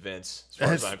dealing with Vince, as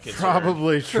far as I'm concerned.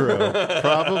 Probably true.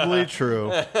 Probably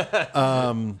true.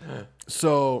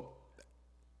 So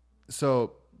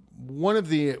one of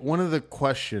the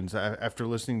questions after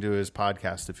listening to his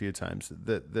podcast a few times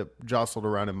that jostled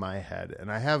around in my head,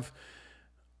 and I have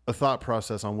a thought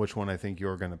process on which one I think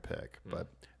you're going to pick, but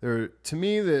to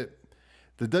me the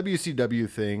WCW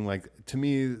thing, to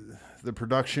me, the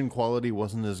production quality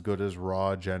wasn't as good as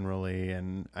Raw generally,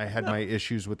 and I had my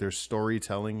issues with their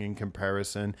storytelling in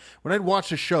comparison. When I'd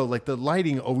watch a show, the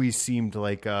lighting always seemed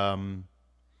like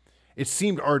it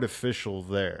seemed artificial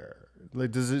there.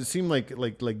 Does it seem like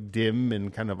dim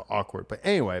and kind of awkward? But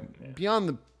anyway, beyond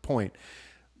the point,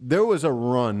 there was a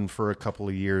run for a couple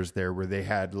of years there where they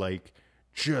had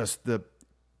just the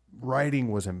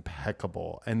writing was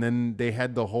impeccable, and then they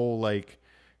had the whole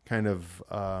kind of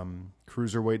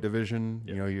cruiserweight division,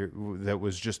 that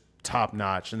was just top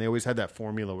notch, and they always had that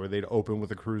formula where they'd open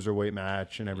with a cruiserweight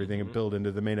match and everything and build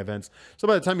into the main events. So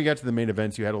by the time you got to the main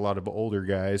events, you had a lot of older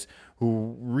guys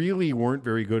who really weren't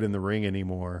very good in the ring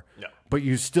anymore, but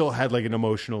you still had an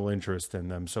emotional interest in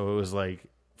them. So it was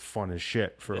fun as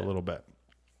shit for a little bit.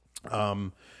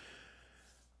 I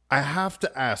have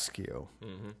to ask you,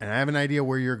 and I have an idea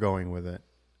where you're going with it,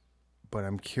 but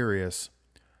I'm curious,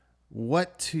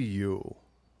 what to you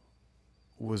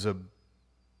was a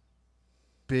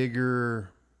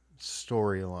bigger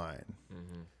storyline?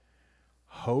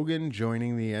 Hogan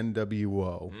joining the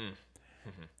NWO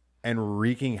and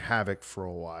wreaking havoc for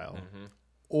a while,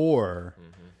 or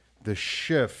the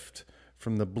shift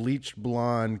from the bleached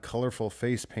blonde, colorful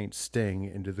face paint Sting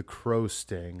into the Crow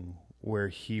Sting, where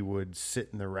he would sit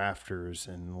in the rafters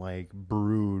and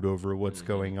brood over what's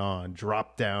going on,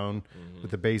 drop down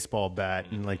with a baseball bat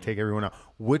and take everyone out.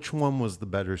 Which one was the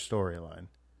better storyline?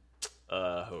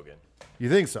 Hogan. You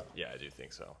think so? Yeah, I do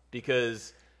think so.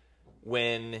 Because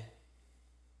when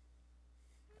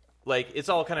it's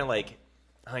all kind of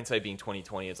hindsight being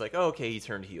 20/20, it's okay, he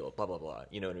turned heel, blah blah blah.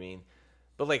 You know what I mean?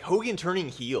 But Hogan turning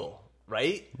heel,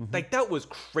 right? That was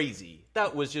crazy.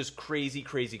 That was just crazy.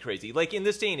 In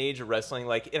this day and age of wrestling,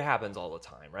 it happens all the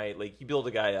time, right? You build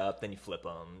a guy up, then you flip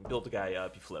him. Build a guy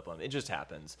up, you flip him. It just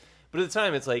happens. But at the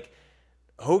time, it's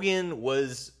Hogan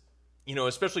was,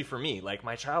 especially for me,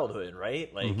 my childhood,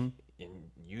 right? And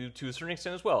you to a certain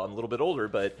extent as well. I'm a little bit older,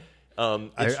 but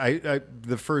I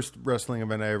the first wrestling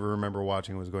event I ever remember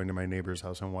watching was going to my neighbor's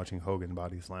house and watching Hogan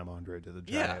body slam Andre to the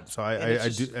Giant. So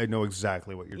I know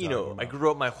exactly what you're talking about. I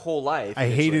grew up my whole life. I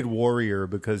hated Warrior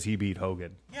because he beat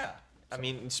Hogan. Yeah. I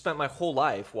mean, spent my whole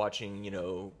life watching,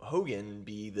 Hogan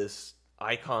be this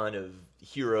icon of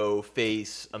hero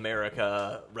face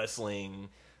America wrestling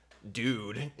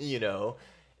dude, you know.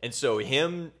 And so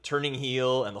him turning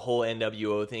heel and the whole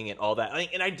NWO thing and all that.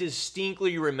 And I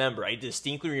distinctly remember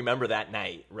that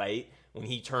night, right? When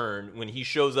he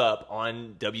shows up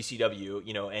on WCW,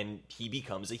 you know, and he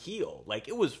becomes a heel. Like,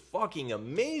 it was fucking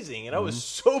amazing. And I was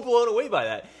so blown away by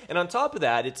that. And on top of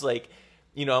that, it's like,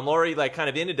 you know, I'm already like kind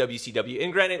of into WCW.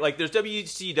 And granted, like, there's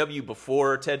WCW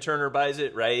before Ted Turner buys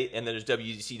it, right? And then there's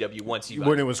WCW once he buys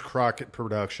when it was Crockett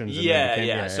Productions. And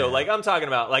yeah. So like, I'm talking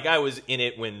about, like, I was in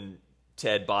it when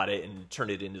Ted bought it and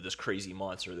turned it into this crazy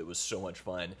monster that was so much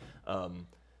fun.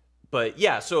 But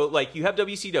yeah, so like, you have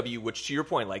WCW, which, to your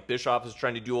point, like, Bischoff is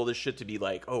trying to do all this shit to be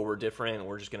like, oh, we're different, and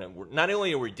we're just gonna, not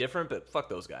only are we different, but fuck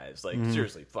those guys. Like,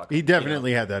 seriously, fuck them, He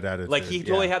definitely had that attitude. like, he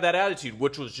totally had that attitude,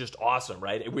 which was just awesome,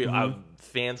 right?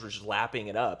 Fans were just lapping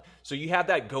it up. So you have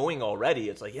that going already.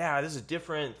 It's like, yeah, this is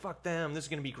different. Fuck them. This is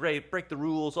gonna be great. Break the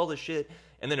rules. All this shit.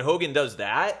 And then Hogan does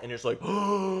that, and it's like,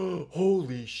 oh,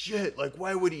 holy shit. Like,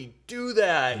 why would he do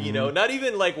that? You know, not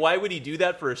even like, why would he do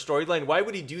that for a storyline? Why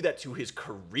would he do that to his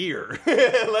career?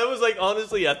 That was like,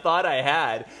 honestly, a thought I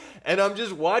had. And I'm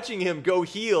just watching him go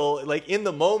heel, like, in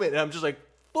the moment, and I'm just like,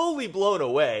 fully blown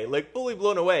away.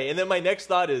 And then my next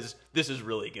thought is, this is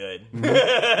really good.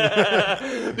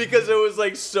 Because it was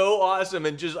like so awesome,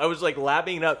 and just, I was like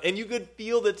lapping it up, and you could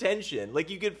feel the tension. Like,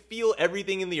 you could feel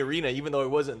everything in the arena, even though it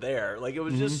wasn't there. Like, it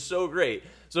was just so great.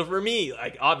 So for me,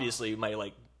 like, obviously my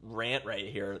like rant right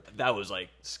here, that was like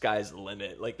sky's the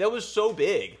limit. Like, that was so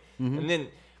big. And then,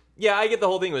 yeah, I get the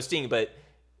whole thing with Sting, but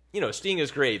you know, Sting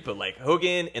is great, but like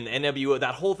Hogan and the NWO,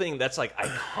 that whole thing, that's like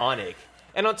iconic.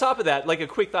 And on top of that, like, a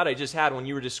quick thought I just had when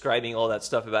you were describing all that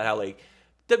stuff about how, like,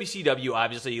 WCW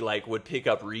obviously, like, would pick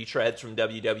up retreads from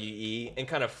WWE and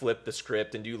kind of flip the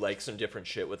script and do, like, some different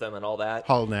shit with them and all that.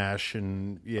 Hall Nash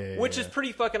and Which is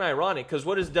pretty fucking ironic, because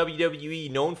what is WWE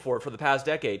known for the past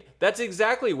decade? That's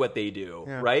exactly what they do,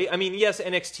 right? I mean, yes,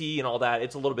 NXT and all that,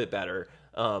 it's a little bit better.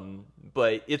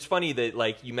 But it's funny that,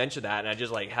 like, you mentioned that, and I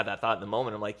just, like, had that thought in the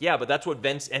moment. I'm like, yeah, but that's what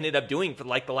Vince ended up doing for,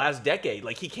 like, the last decade.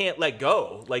 Like, he can't let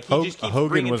go. Like, he just keeps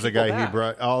Hogan was a guy back. he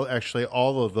brought.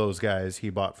 All of those guys he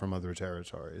bought from other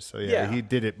territories. So yeah, he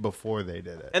did it before they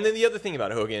did it. And then the other thing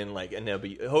about Hogan, like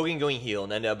Hogan going heel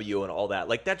and NWO and all that,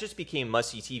 like, that just became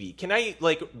must-see TV. Can I,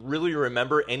 like, really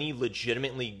remember any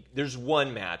legitimately? There's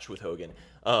one match with Hogan,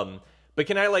 but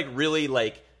can I, like, really,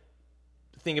 like,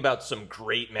 think about some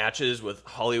great matches with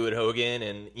Hollywood Hogan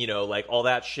and, you know, like, all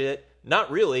that shit? Not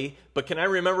really, but can I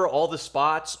remember all the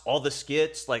spots, all the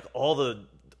skits, like, all the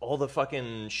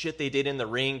fucking shit they did in the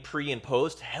ring pre and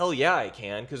post? Hell yeah, I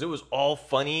can, because it was all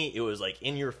funny. It was, like,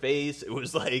 in your face. It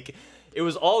was, like, it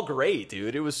was all great,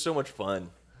 dude. It was so much fun.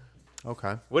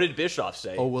 Okay. What did Bischoff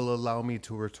say? Oh, will allow me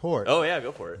to retort. Oh, yeah,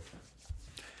 go for it.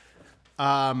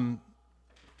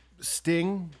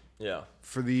 Sting, Yeah.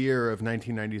 for the year of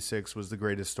 1996, was the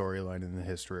greatest storyline in the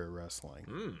history of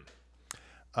wrestling.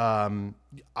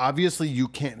 Obviously, you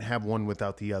can't have one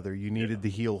without the other. You needed the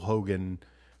heel Hogan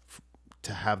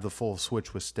to have the full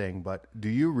switch with Sting. But do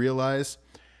you realize,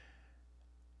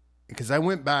 because I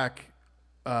went back,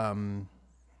 even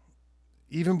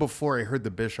before I heard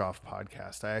the Bischoff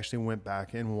podcast, I actually went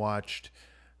back and watched,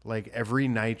 like, every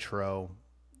Nitro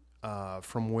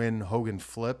from when Hogan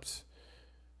flipped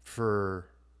for...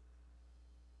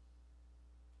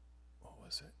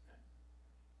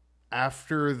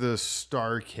 after the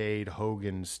Starrcade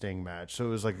Hogan Sting match. So it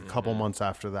was like a couple months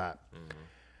after that.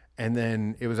 And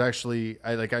then it was actually,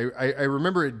 I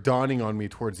remember it dawning on me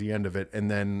towards the end of it.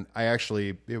 And then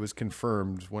it was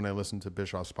confirmed when I listened to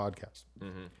Bischoff's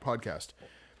podcast.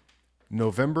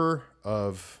 November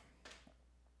of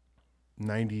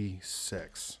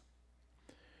 96.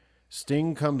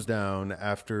 Sting comes down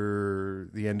after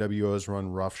the NWO's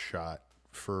run roughshod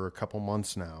for a couple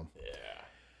months now. Yeah.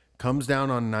 Comes down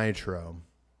on Nitro.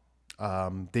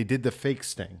 They did the fake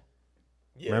Sting.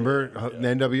 Yeah, remember? The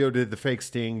NWO did the fake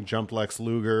Sting, jumped Lex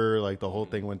Luger, like, the whole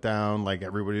thing went down. Like,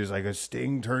 everybody was like, a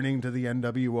Sting turning to the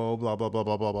NWO, blah, blah, blah,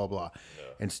 blah, blah, blah, blah. Yeah.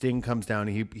 And Sting comes down,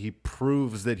 and he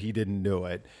proves that he didn't do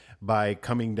it by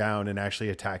coming down and actually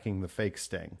attacking the fake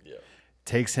Sting. Yeah.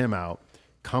 Takes him out.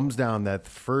 Comes down.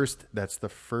 That's the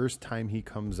first time he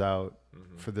comes out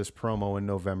for this promo in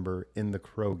November in the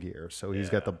Crow gear. So he's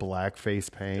got the black face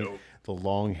paint, the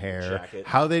long hair. Jacket.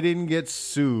 How they didn't get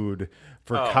sued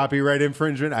for copyright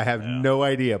infringement, I have no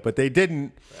idea, but they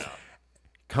didn't. Yeah.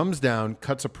 Comes down,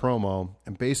 cuts a promo,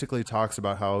 and basically talks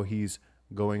about how he's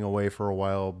going away for a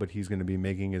while, but he's going to be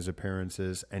making his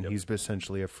appearances, and he's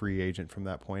essentially a free agent from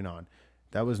that point on.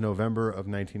 That was November of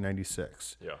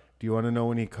 1996. Yeah. Do you want to know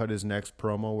when he cut his next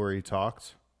promo where he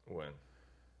talked? When?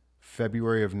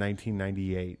 February of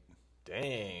 1998.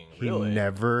 Dang, He really?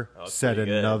 never said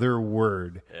pretty good. another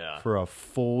word Yeah. for a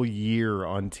full year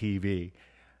on TV.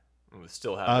 We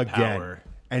still have the power.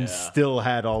 And Yeah. still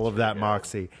had all of that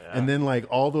moxie. Yeah. And then like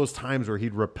all those times where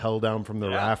he'd rappel down from the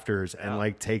Yeah. rafters and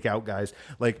like take out guys.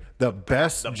 Like the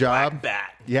best The job. Black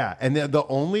Bat. Yeah. And the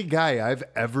only guy I've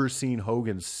ever seen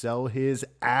Hogan sell his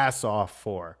ass off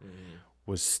for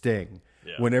was Sting.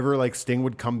 Yeah. Whenever like Sting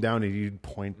would come down and he'd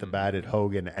point the bat at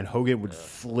Hogan and Hogan would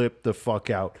flip the fuck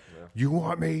out. You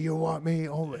want me? You want me?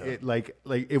 Oh, it, like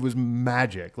it was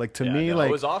magic. Like to me, like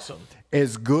it was awesome.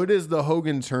 as good as the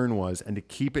Hogan turn was, and to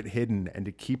keep it hidden and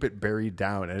to keep it buried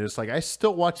down, and it's like I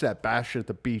still watch that Bash at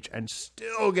the Beach and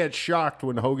still get shocked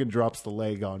when Hogan drops the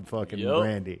leg on fucking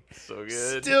Randy. So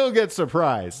good. Still get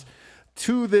surprised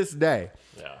to this day.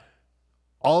 Yeah.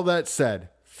 All that said,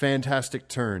 fantastic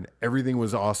turn. Everything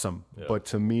was awesome. But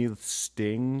to me,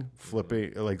 Sting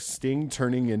flipping, like Sting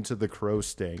turning into the Crow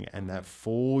Sting, and that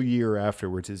full year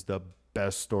afterwards is the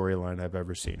best storyline I've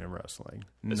ever seen in wrestling.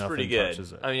 It's Nothing pretty good.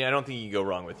 touches it. I mean, I don't think you can go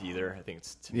wrong with either. I think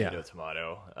it's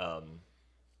tomato.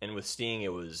 And with Sting,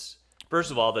 it was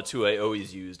first of all the two I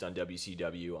always used on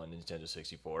WCW on Nintendo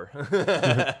 64.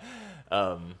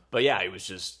 But yeah,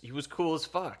 he was cool as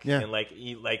fuck. Yeah. And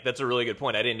like that's a really good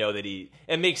point. I didn't know that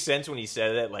it makes sense when he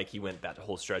said it. Like he went that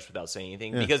whole stretch without saying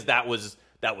anything because that was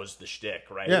the shtick,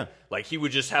 right? Yeah. Like he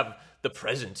would just have the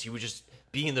presence. He would just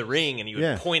be in the ring and he would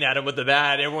Yeah. point at him with the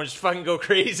bat. And everyone just fucking go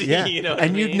crazy. Yeah, You know, what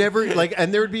and I you'd mean? never like,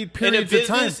 and there would be periods of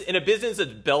time. In a business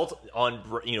that's built on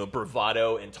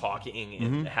bravado and talking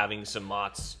and having some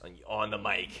mots on the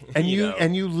mic, And know?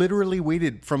 you literally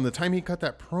waited from the time he cut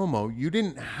that promo. You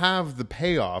didn't have the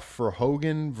payoff for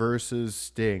Hogan versus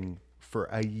Sting for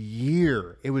a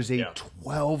year. It was a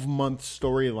 12-month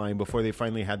storyline before they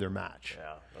finally had their match.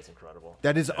 Yeah, that's incredible.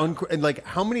 That is and like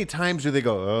how many times do they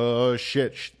go, oh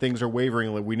shit, things are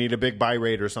wavering, like we need a big buy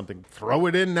rate or something, throw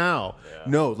it in now.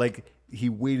 No, like he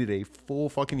waited a full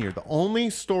fucking year. The only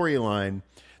storyline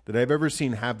that I've ever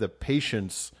seen have the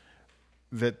patience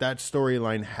that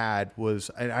storyline had was,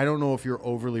 and I don't know if you're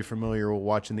overly familiar with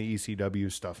watching the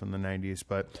ECW stuff in the 90s,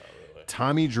 but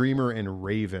Tommy Dreamer and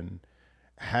Raven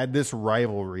had this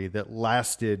rivalry that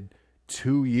lasted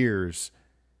 2 years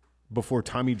before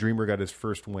Tommy Dreamer got his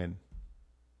first win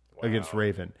against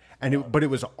Raven. And but it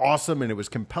was awesome and it was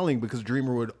compelling because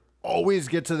Dreamer would always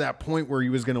get to that point where he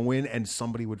was going to win and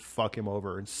somebody would fuck him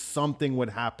over and something would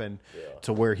happen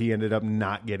to where he ended up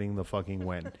not getting the fucking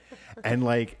win. and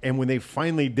when they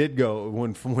finally did go,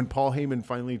 when Paul Heyman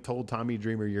finally told Tommy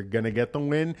Dreamer, you're going to get the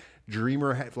win,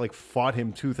 Dreamer had fought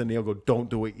him tooth and nail, go, don't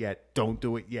do it yet. Don't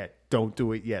do it yet. Don't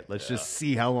do it yet. Let's just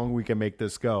see how long we can make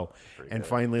this go. And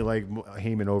finally,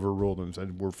 Heyman overruled him and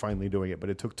said, we're finally doing it. But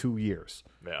it took 2 years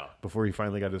before he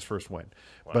finally got his first win.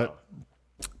 Wow.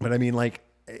 But I mean,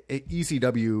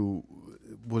 ECW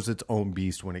was its own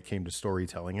beast when it came to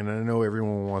storytelling. And I know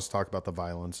everyone wants to talk about the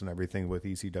violence and everything with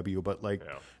ECW, but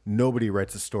nobody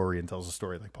writes a story and tells a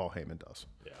story like Paul Heyman does.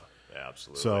 Yeah,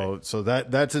 absolutely. So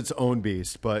that's its own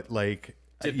beast. But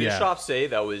did Bischoff say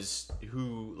that was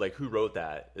who wrote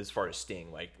that as far as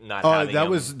Sting? Like not having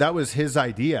that was his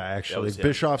idea actually. was him.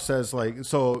 Bischoff says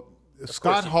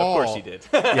Scott Hall. Of course he did.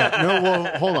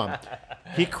 Well, hold on.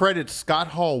 He credits Scott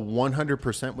Hall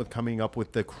 100% with coming up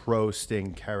with the Crow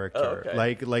Sting character. Oh,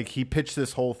 okay. Like he pitched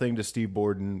this whole thing to Steve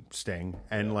Borden Sting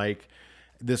and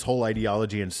this whole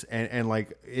ideology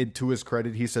and to his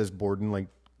credit, he says Borden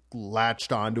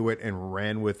latched onto it and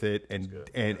ran with it and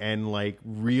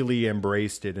really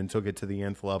embraced it and took it to the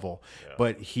nth level. Yeah.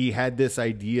 But he had this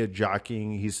idea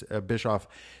jockeying. Bischoff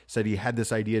said he had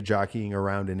this idea jockeying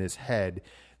around in his head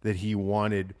that he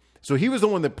wanted. So he was the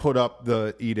one that put up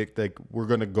the edict, we're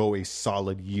going to go a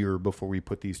solid year before we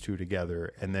put these two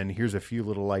together. And then here's a few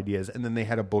little ideas. And then they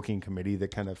had a booking committee that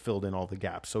kind of filled in all the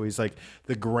gaps. So he's like,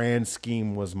 the grand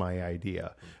scheme was my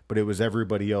idea, but it was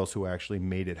everybody else who actually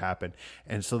made it happen.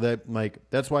 And so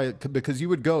that's why, because you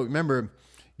would go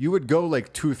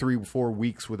 2, 3, 4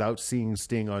 weeks without seeing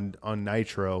Sting on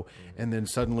Nitro, and then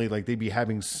suddenly they'd be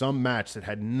having some match that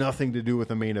had nothing to do with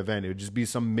the main event. It would just be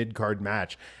some mid-card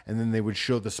match, and then they would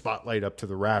show the spotlight up to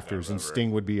the rafters, and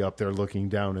Sting would be up there looking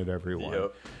down at everyone.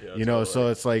 Yep. Totally. So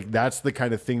it's that's the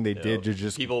kind of thing they did to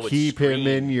just keep him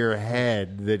in your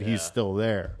head that he's still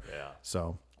there. Yeah.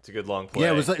 So it's a good long play.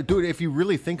 Yeah, it was dude, if you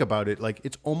really think about it,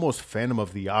 it's almost Phantom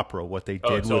of the Opera what they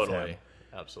did with him.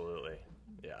 Absolutely.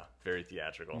 Very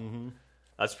theatrical. Mm-hmm.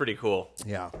 That's pretty cool.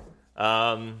 Yeah.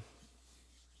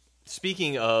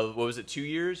 Speaking of, what was it, 2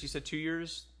 years? You said 2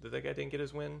 years that guy didn't get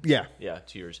his win? Yeah. Yeah,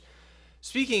 2 years.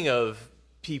 Speaking of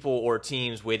people or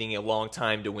teams waiting a long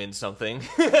time to win something.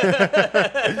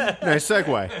 Nice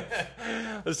segue.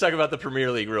 Let's talk about the Premier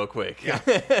League real quick. Yeah.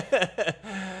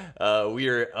 We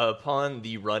are upon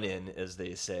the run-in, as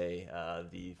they say.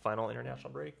 The final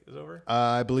international break is over?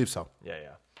 I believe so.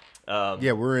 Yeah.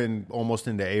 Yeah, we're almost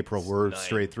into April. We're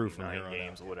straight through from 9 here on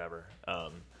games or whatever.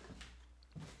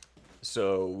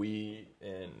 So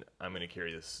and I'm going to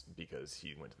carry this because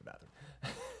he went to the bathroom.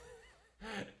 All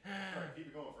right, keep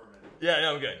it going for a minute. Yeah,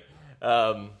 no, I'm good.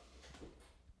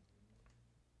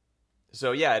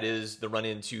 So yeah, it is the run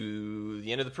into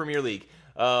the end of the Premier League.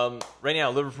 Right now,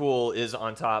 Liverpool is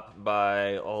on top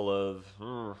by all of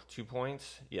 2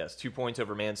 points. Yes, 2 points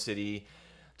over Man City.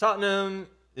 Tottenham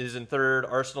is in third,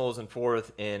 Arsenal is in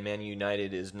fourth, and Man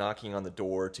United is knocking on the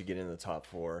door to get in the top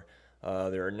 4.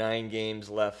 There are 9 games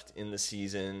left in the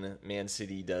season. Man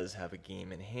City does have a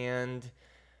game in hand.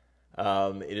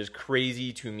 It is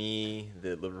crazy to me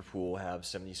that Liverpool have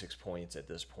 76 points at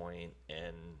this point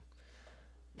and,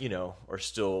 are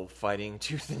still fighting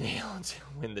tooth and nail to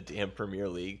win the damn Premier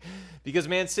League, because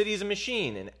Man City is a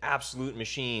machine, an absolute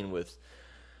machine with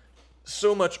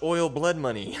so much oil blood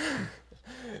money.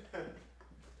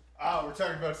 We're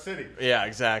talking about City. Yeah,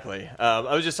 exactly.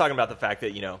 I was just talking about the fact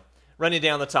that, running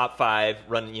down the top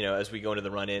 5, as we go into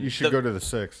the run-in. You should go to the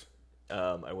 6.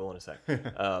 I will in a sec.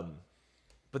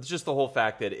 But just the whole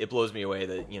fact that it blows me away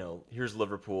that, here's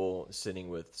Liverpool sitting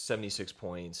with 76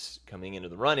 points coming into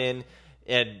the run-in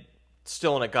and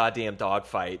still in a goddamn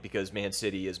dogfight because Man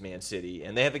City is Man City.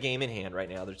 And they have a game in hand right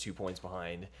now. They're 2 points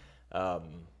behind.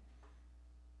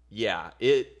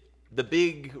 The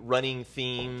big running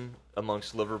theme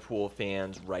amongst Liverpool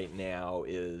fans right now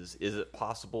is it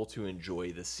possible to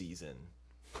enjoy the season?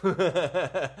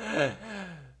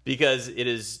 Because it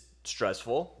is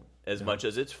stressful as much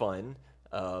as it's fun.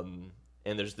 And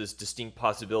there's this distinct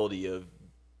possibility of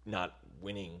not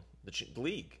winning the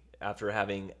league after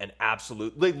having an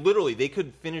absolute... literally, they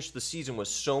could finish the season with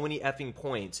so many effing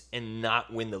points and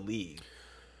not win the league.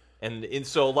 And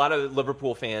so a lot of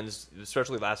Liverpool fans,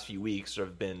 especially the last few weeks,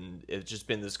 it's just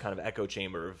been this kind of echo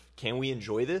chamber of, can we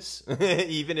enjoy this?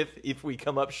 Even if we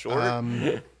come up short?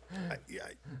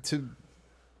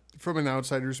 From an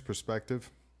outsider's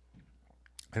perspective,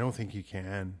 I don't think you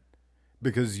can.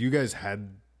 Because you guys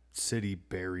had City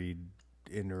buried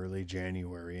in early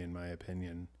January, in my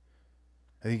opinion.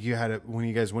 I think you had it when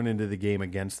you guys went into the game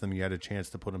against them. You had a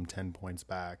chance to put them 10 points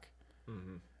back,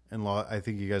 and I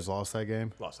think you guys lost that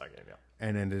game. Lost that game, yeah.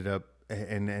 And ended up,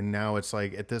 and now it's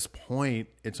like at this point,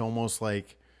 it's almost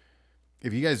like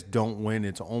if you guys don't win,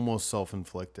 it's almost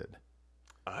self-inflicted.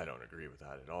 I don't agree with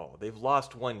that at all. They've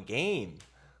lost 1 game.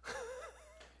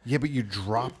 Yeah, but you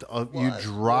dropped.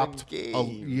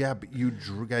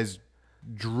 Guys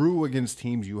drew against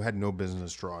teams you had no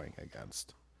business drawing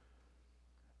against.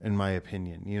 In my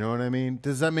opinion, you know what I mean?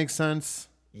 Does that make sense?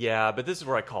 Yeah, but this is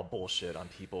where I call bullshit on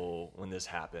people when this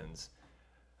happens.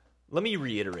 Let me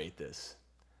reiterate this: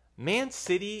 Man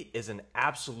City is an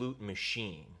absolute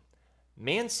machine.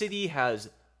 Man City has,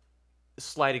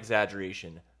 slight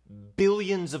exaggeration,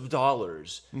 billions of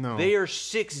dollars. No. They are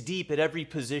 6 deep at every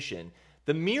position.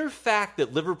 The mere fact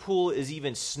that Liverpool is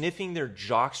even sniffing their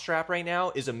jockstrap right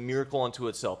now is a miracle unto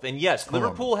itself. And yes,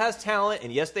 Liverpool has talent,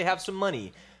 and yes, they have some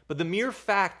money. But the mere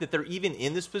fact that they're even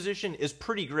in this position is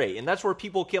pretty great. And that's where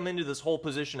people come into this whole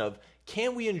position of,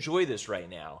 can we enjoy this right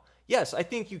now? Yes, I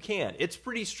think you can. It's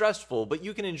pretty stressful, but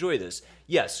you can enjoy this.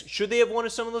 Yes, should they have won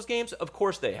some of those games? Of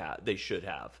course they should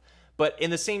have. But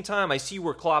in the same time, I see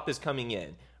where Klopp is coming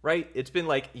in. Right? It's been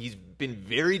like he's been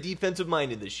very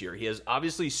defensive-minded this year. He has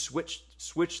obviously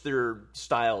switched their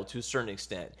style to a certain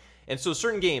extent. And so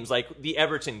certain games, like the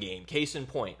Everton game, case in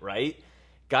point, right?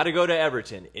 Got to go to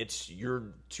Everton. It's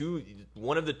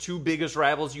one of the 2 biggest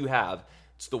rivals you have.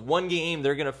 It's the one game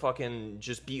they're going to fucking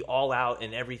just be all out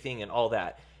and everything and all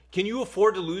that. Can you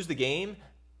afford to lose the game?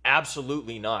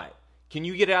 Absolutely not. Can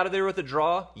you get out of there with a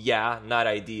draw? Yeah, not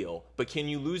ideal. But can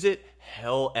you lose it?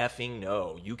 Hell effing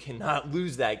no. You cannot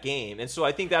lose that game. And so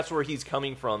I think that's where he's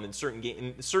coming from in certain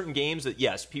games that,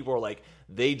 yes, people are like,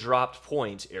 they dropped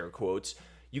points, air quotes.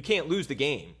 You can't lose the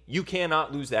game. You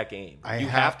cannot lose that game. You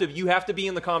have to be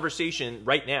in the conversation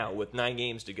right now with 9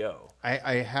 games to go.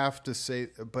 I have to say,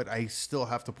 but I still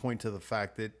have to point to the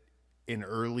fact that in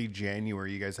early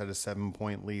January, you guys had a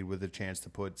 7-point lead with a chance to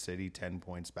put City 10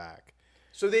 points back.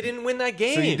 So they didn't win that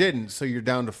game. So you didn't. So you're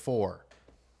down to 4.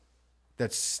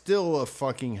 That's still a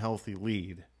fucking healthy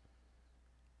lead.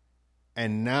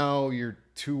 And now you're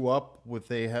 2 up with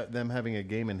them having a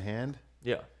game in hand.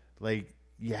 Yeah. Like,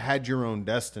 you had your own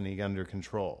destiny under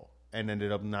control and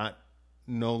ended up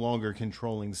no longer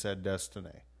controlling said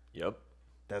destiny. Yep.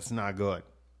 That's not good.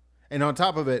 And on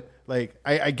top of it, like,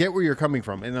 I get where you're coming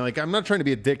from. And, like, I'm not trying to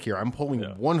be a dick here. I'm pulling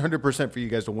 100% for you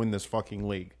guys to win this fucking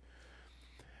league.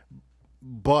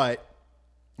 But,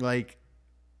 like,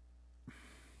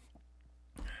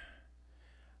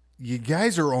 you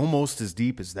guys are almost as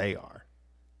deep as they are.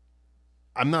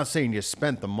 I'm not saying you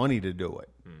spent the money to do it.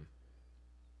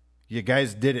 You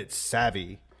guys did it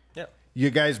savvy. Yeah. You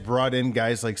guys brought in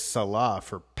guys like Salah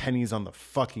for pennies on the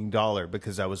fucking dollar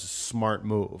because that was a smart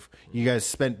move. You guys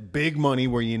spent big money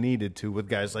where you needed to with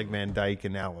guys like Van Dijk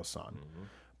and Alisson.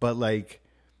 But, like,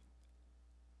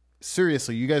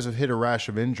 seriously, you guys have hit a rash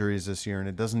of injuries this year, and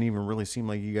it doesn't even really seem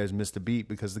like you guys missed a beat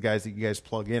because the guys that you guys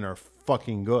plug in are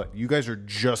fucking good. You guys are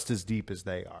just as deep as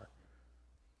they are.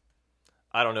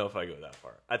 I don't know if I go that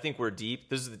far. I think we're deep.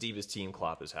 This is the deepest team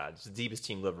Klopp has had. It's the deepest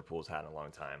team Liverpool's had in a long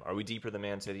time. Are we deeper than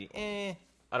Man City?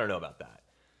 I don't know about that.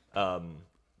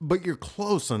 But you're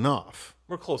close enough.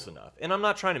 We're close enough. And I'm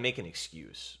not trying to make an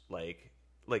excuse. Like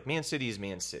Man City is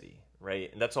Man City,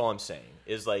 right? And that's all I'm saying.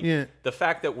 Is like the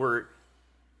fact that we're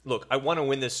look, I want to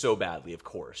win this so badly, of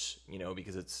course, you know,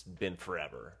 because it's been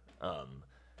forever.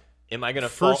 Am I going to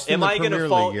fault? Am I going to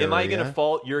fault? Am I going to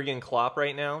fault Jurgen Klopp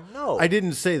right now? No, I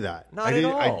didn't say that. Not at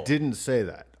all. I didn't say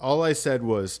that. All I said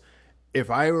was,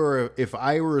 if I were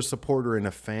a supporter and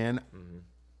a fan,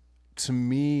 to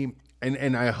me,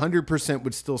 and I 100%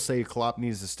 would still say Klopp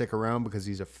needs to stick around because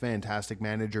he's a fantastic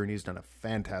manager and he's done a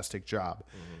fantastic job.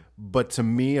 But to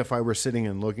me, if I were sitting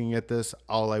and looking at this,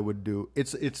 all I would do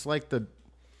it's like the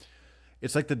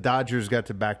Dodgers got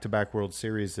to back-to-back World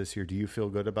Series this year. Do you feel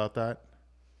good about that?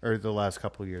 Or the last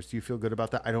couple of years. Do you feel good about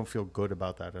that? I don't feel good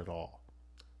about that at all.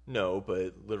 No,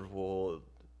 but Liverpool,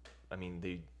 I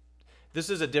mean, this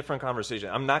is a different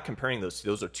conversation. I'm not comparing those two.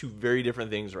 Those are two very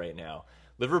different things right now.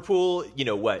 Liverpool, you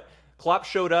know what? Klopp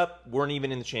showed up, weren't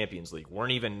even in the Champions League,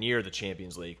 weren't even near the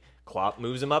Champions League. Klopp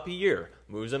moves them up a year,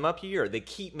 moves them up a year. They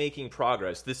keep making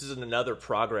progress. This isn't another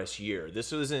progress year.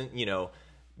 This isn't, you know,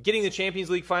 getting the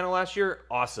Champions League final last year,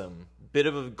 awesome. Bit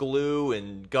of a glue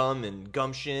and gum and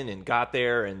gumption and got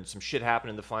there and some shit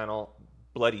happened in the final.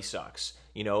 Bloody sucks,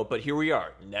 you know, but here we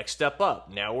are. Next step up.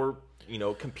 Now we're, you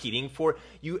know, competing for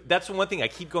you. That's one thing I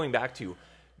keep going back to.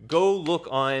 Go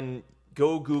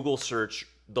Google search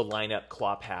the lineup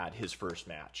Klopp had his first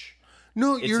match.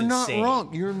 No, It's you're insane. not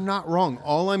wrong. You're not wrong.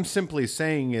 All I'm simply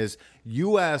saying is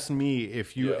you asked me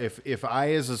if if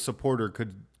I as a supporter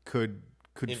could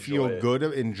feel it. good,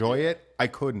 enjoy it. I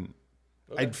couldn't.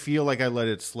 Okay. I'd feel like I let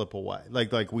it slip away.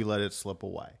 Like we let it slip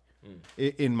away,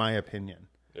 in my opinion.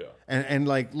 Yeah. And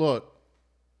like, look,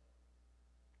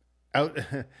 out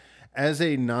as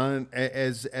a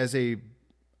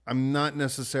I'm not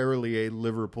necessarily a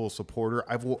Liverpool supporter.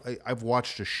 I've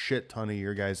watched a shit ton of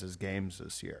your guys' games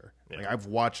this year. Yeah. Like, I've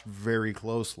watched very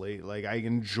closely. Like, I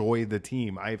enjoy the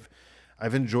team. I've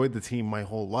enjoyed the team my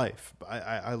whole life.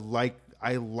 I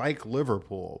like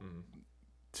Liverpool.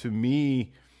 To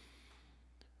me,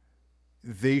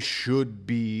 they should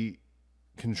be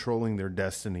controlling their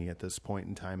destiny at this point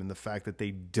in time, and the fact that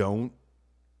they don't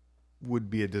would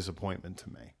be a disappointment to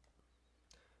me.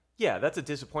 Yeah, that's a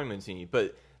disappointment to me,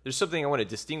 but there's something I want to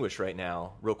distinguish right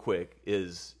now real quick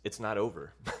is it's not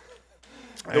over.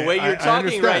 The way you're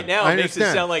talking right now makes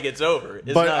it sound like it's over.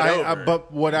 It's not over.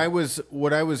 But what I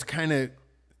was kind of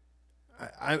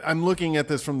I'm looking at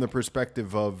this from the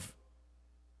perspective of,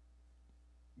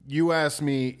 you asked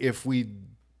me if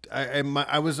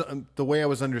I was the way I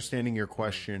was understanding your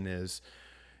question is,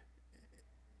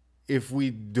 if we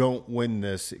don't win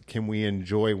this, can we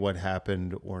enjoy what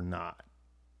happened or not?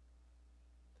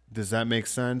 Does that make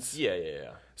sense?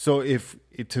 Yeah. So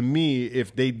to me,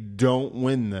 if they don't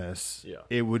win this,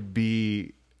 it would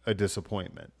be a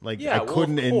disappointment. Like, I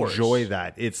couldn't enjoy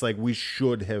that. It's like we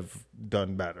should have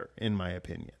done better, in my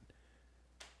opinion.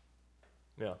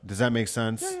 Yeah. Does that make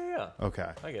sense? Yeah.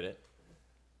 Okay. I get it.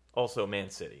 Also, Man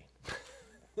City.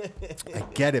 I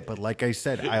get it, but like I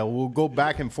said, I will go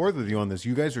back and forth with you on this.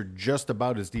 You guys are just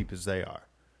about as deep as they are.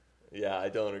 Yeah, I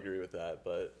don't agree with that,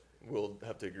 but we'll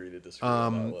have to agree to disagree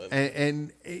on that one.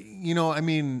 And you know, I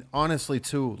mean, honestly,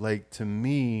 too, like, to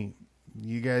me,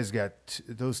 you guys got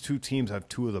those two teams have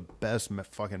two of the best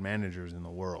fucking managers in the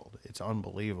world. It's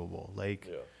unbelievable. Like,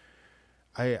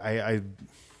 I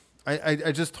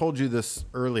just told you this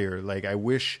earlier. Like, I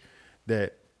wish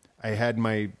that I had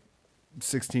my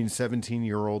 16,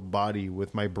 17-year-old body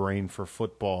with my brain for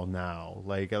football now.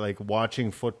 Like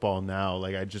watching football now.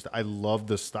 Like, I love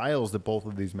the styles that both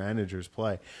of these managers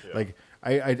play. Yeah. Like,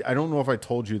 I don't know if I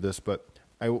told you this, but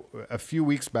a few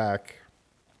weeks back,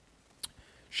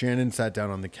 Shannon sat down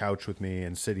on the couch with me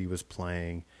and City was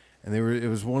playing, and it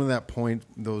was one of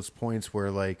those points where,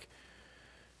 like,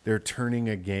 they're turning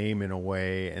a game in a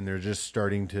way, and they're just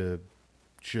starting to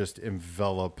just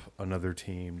envelop another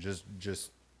team,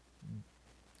 just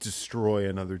destroy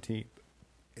another team.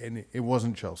 And it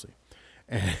wasn't Chelsea.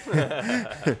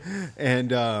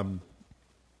 And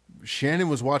Shannon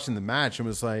was watching the match and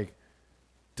was like,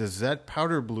 does that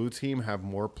powder blue team have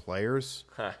more players?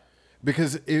 Huh.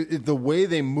 Because the way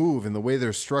they move and the way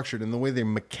they're structured and the way they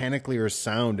mechanically are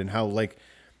sound and how, like,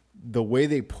 the way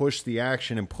they push the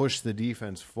action and push the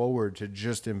defense forward to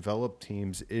just envelop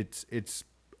teams, it's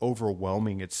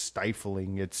overwhelming, it's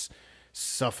stifling, it's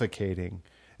suffocating.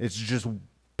 It's just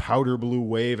powder blue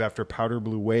wave after powder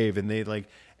blue wave, and they, like,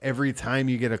 every time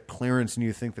you get a clearance and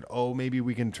you think that, oh, maybe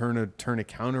we can turn a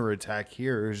counterattack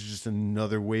here, there's just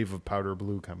another wave of powder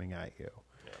blue coming at you.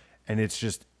 Yeah. And it's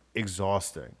just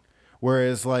exhausting.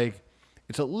 Whereas, like,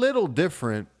 it's a little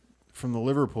different from the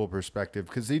Liverpool perspective,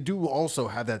 because they do also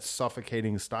have that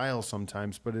suffocating style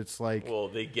sometimes, but it's like, well,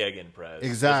 they gegenpress,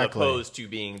 exactly, as opposed to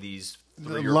being these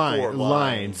three or four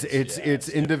lines. It's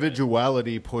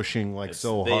individuality pushing like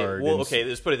so hard. Well, okay,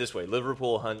 let's put it this way: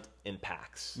 Liverpool hunt in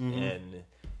packs, and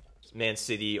Man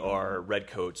City are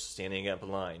redcoats standing up in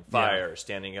line, fire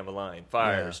standing up in line,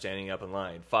 fire standing up in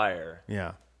line, fire.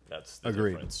 Yeah, that's the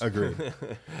difference. Agreed.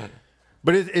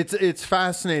 But it's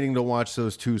fascinating to watch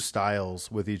those two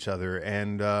styles with each other.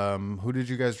 And who did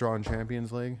you guys draw in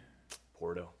Champions League?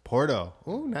 Porto.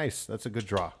 Oh, nice. That's a good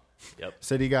draw. Yep.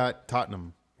 City got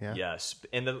Tottenham. Yeah. Yes.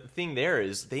 And the thing there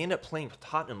is they end up playing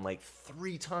Tottenham like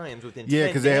 3 times within 10 days. Yeah,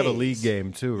 because they have a league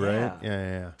game too, right?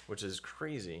 Yeah. Which is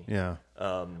crazy. Yeah.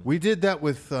 We did that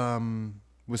with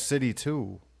City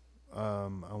too, I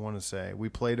want to say. We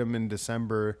played them in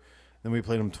December, then we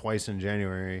played them twice in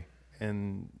January.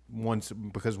 And once,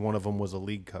 because one of them was a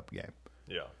League Cup game.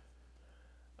 Yeah.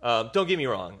 Don't get me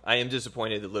wrong. I am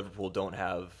disappointed that Liverpool don't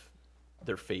have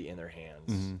their fate in their hands.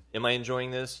 Mm-hmm. Am I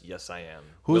enjoying this? Yes, I am.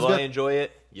 Will I enjoy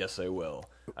it? Yes, I will.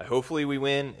 Hopefully we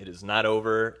win. It is not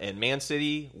over. And Man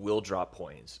City will drop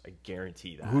points. I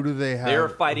guarantee that. Who do they have? They're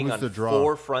fighting on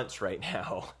 4 fronts right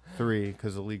now. 3,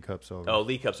 because the League Cup's over. Oh,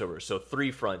 League Cup's over. So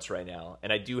 3 fronts right now.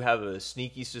 And I do have a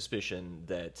sneaky suspicion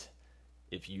that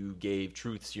if you gave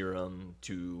truth serum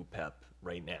to Pep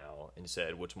right now and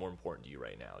said, what's more important to you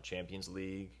right now, Champions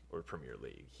League or Premier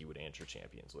League, he would answer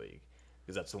Champions League.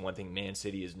 Because that's the one thing Man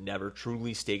City has never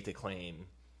truly staked a claim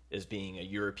as being a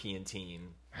European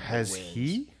team. Has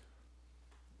he?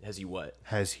 Has he what?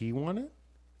 Has he won it?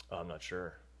 I'm not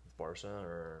sure. Barca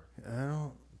or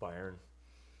Bayern?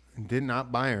 Did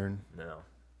not Bayern. No.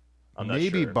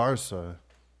 Maybe Barca.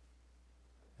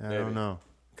 I don't know.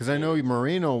 Because I know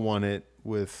Marino won it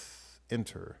with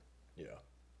Inter. Yeah.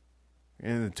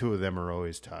 And the two of them are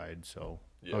always tied, so.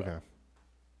 Yeah. Okay.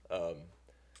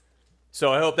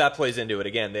 So I hope that plays into it.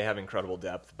 Again, they have incredible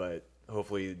depth, but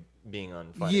hopefully being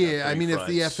on Yeah, I mean, if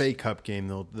the FA Cup game,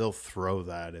 they'll throw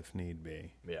that if need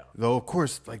be. Yeah. Though, of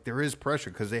course, like, there is pressure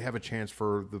because they have a chance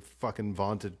for the fucking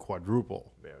vaunted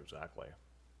quadruple. Yeah, exactly.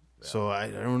 Yeah. So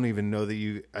I don't even know that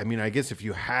you... I mean, I guess if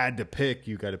you had to pick,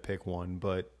 you got to pick one,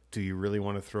 but... Do you really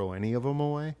want to throw any of them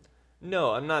away?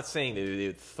 No, I'm not saying that they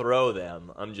would throw them.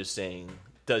 I'm just saying,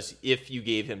 if you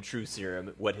gave him True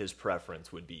Serum, what his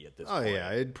preference would be at this point. Oh,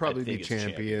 yeah. It'd probably be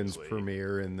Champions,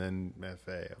 Premier, and then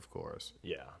FA, of course.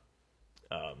 Yeah.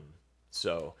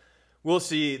 So, we'll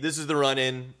see. This is the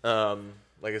run-in.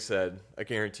 Like I said, I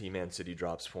guarantee Man City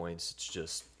drops points. It's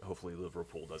just, hopefully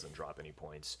Liverpool doesn't drop any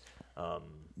points.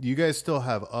 You guys still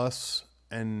have us...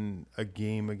 and a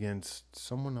game against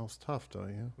someone else tough, don't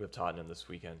you? We have Tottenham this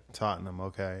weekend. Tottenham,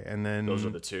 okay. And then those are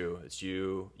the two. It's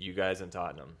you guys, and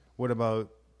Tottenham. What about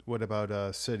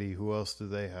City? Who else do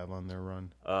they have on their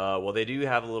run? Well, they do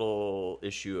have a little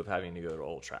issue of having to go to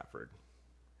Old Trafford.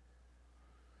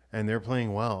 And they're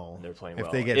playing well.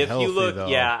 If they get healthy, you look, though.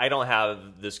 Yeah, I don't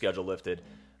have the schedule lifted.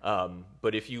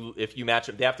 But if you match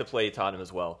them, they have to play Tottenham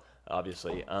as well.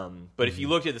 Obviously. But if you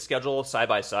looked at the schedule side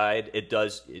by side,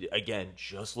 again,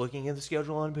 just looking at the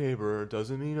schedule on paper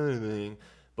doesn't mean anything,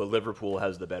 but Liverpool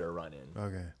has the better run in.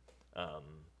 Okay.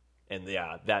 And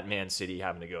yeah, that Man City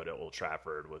having to go to Old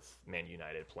Trafford with Man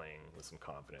United playing with some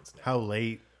confidence now. How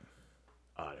late?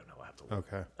 I don't know. I have to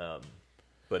look. Okay.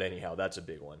 But anyhow, that's a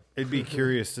big one. It'd be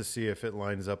curious to see if it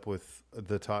lines up with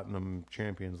the Tottenham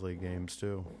Champions League games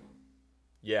too.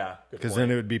 Yeah, because then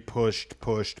it would be pushed.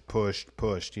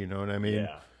 You know what I mean?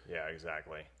 Yeah,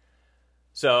 exactly.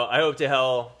 So I hope to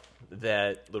hell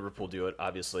that Liverpool do it.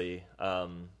 Obviously,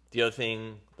 the other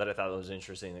thing that I thought was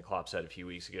interesting that Klopp said a few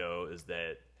weeks ago is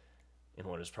that in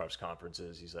one of his press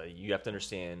conferences, he's like, "You have to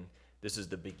understand, this is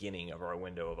the beginning of our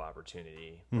window of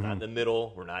opportunity. We're not in the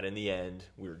middle. We're not in the end.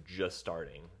 We're just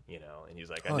starting, you know. And he's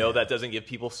like, I know that doesn't give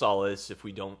people solace if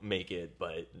we don't make it,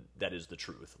 but that is the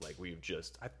truth. Like,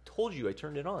 I told you I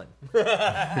turned it on.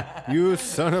 You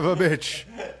son of a bitch.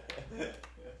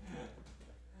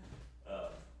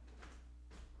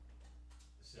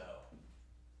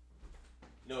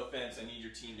 No offense, I need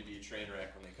your team to be a train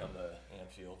wreck when they come to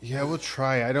Anfield. Yeah, we'll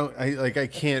try. I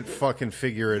can't fucking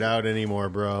figure it out anymore,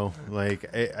 bro.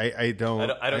 Like, I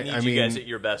don't. I don't need you guys at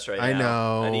your best right now. I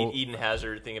know. I need Eden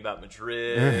Hazard thinking about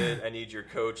Madrid. I need your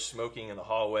coach smoking in the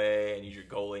hallway. I need your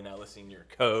goalie not listening to your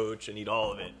coach. I need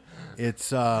all of it.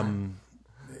 It's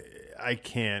I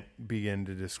can't begin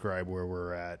to describe where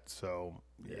we're at. So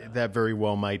that very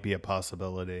well might be a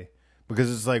possibility,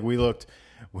 because it's like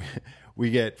we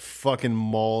get fucking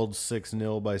mauled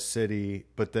 6-0 by City,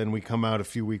 but then we come out a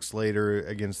few weeks later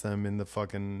against them in the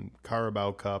fucking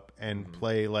Carabao Cup and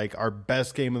play like our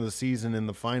best game of the season in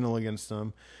the final against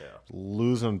them,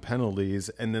 lose on penalties,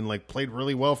 and then like played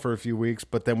really well for a few weeks,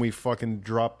 but then we fucking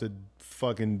dropped a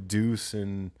fucking deuce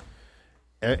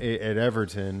at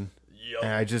Everton. Yep.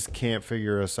 And I just can't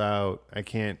figure us out. I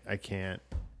can't.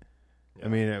 I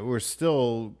mean, we're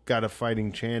still got a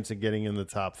fighting chance at getting in the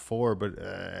top 4, but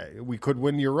we could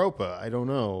win Europa. I don't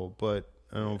know, but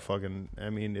I don't fucking. I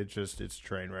mean, it's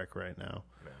train wreck right now.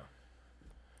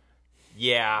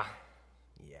 Yeah.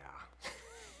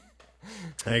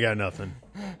 I got nothing.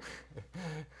 I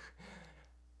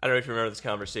don't know if you remember this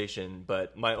conversation,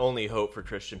 but my only hope for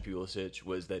Christian Pulisic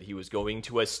was that he was going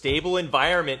to a stable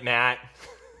environment, Matt.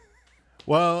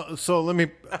 Well, so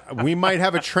we might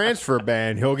have a transfer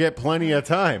ban. He'll get plenty of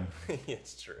time.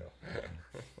 It's true.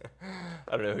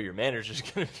 I don't know who your manager's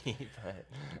going to be, but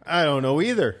I don't know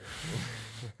either.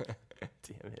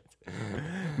 Damn it.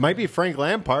 Might be Frank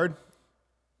Lampard.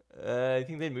 I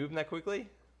think they moved him that quickly.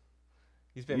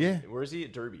 He's been. Yeah. Where is he?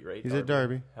 At Derby, right? He's at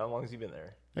Derby. How long has he been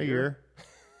there? A year.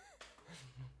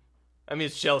 I mean,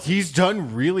 it's Chelsea. He's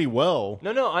done really well.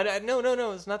 No.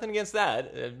 It's nothing against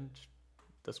that.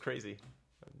 That's crazy.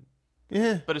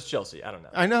 Yeah. But it's Chelsea. I don't know.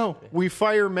 I know. We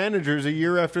fire managers a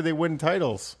year after they win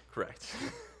titles. Correct.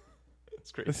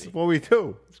 It's crazy. This is what we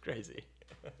do. It's crazy.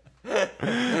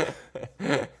 It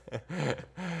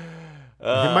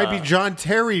might be John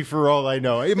Terry for all I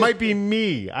know. It might be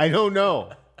me. I don't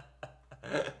know.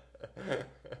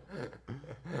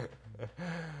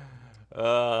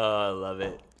 Oh, I love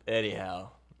it. Anyhow,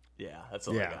 yeah, that's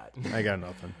all I got. I got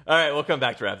nothing. All right, we'll come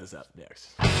back to wrap this up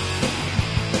next.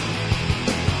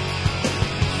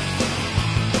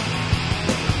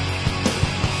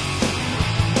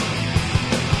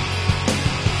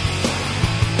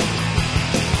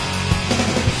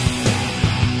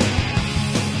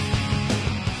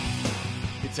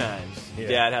 Good times. Yeah.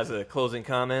 Dad has a closing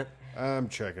comment. I'm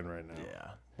checking right now.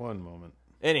 Yeah. One moment.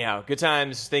 Anyhow, good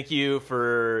times. Thank you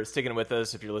for sticking with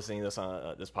us. If you're listening to this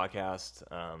on this podcast,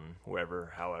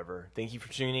 wherever, however, thank you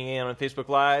for tuning in on Facebook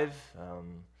Live.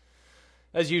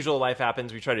 As usual, life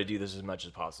happens. We try to do this as much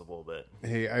as possible, but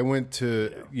Hey, I went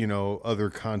to, other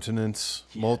continents,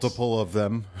 multiple of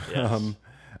them. Yes.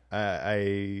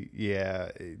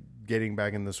 Getting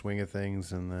back in the swing of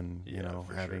things, and then,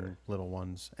 for having sure. little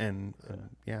ones. And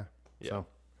so.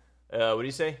 What do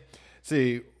you say?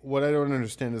 See, what I don't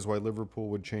understand is why Liverpool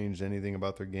would change anything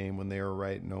about their game when they are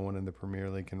right. No one in the Premier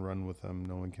League can run with them.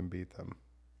 No one can beat them.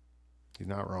 He's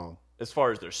not wrong. As far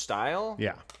as their style?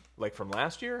 Yeah. Like from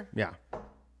last year? Yeah.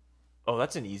 Oh,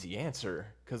 that's an easy answer.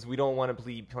 Because we don't want to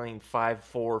be playing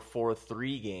 5-4,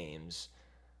 4-3 games.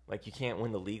 Like, you can't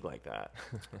win the league like that.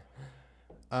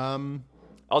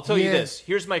 I'll tell you this.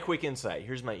 Here's my quick insight.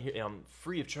 I'm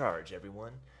free of charge,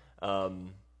 everyone.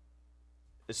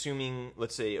 Assuming,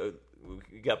 let's say,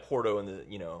 we got Porto in the,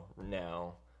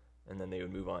 now, and then they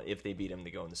would move on. If they beat them,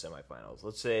 they go in the semifinals.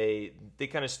 Let's say they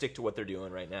kind of stick to what they're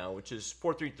doing right now, which is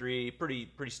 4-3-3, pretty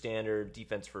standard,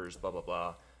 defense first, blah, blah,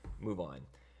 blah. Move on.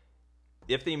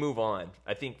 If they move on,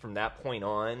 I think from that point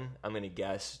on, I'm going to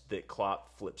guess that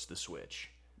Klopp flips the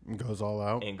switch. Goes all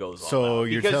out. And goes all so out.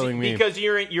 You're telling me because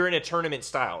you're in a tournament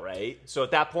style, right? So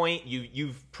at that point,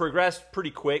 you've progressed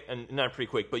pretty quick, and not pretty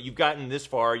quick, but you've gotten this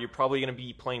far. You're probably going to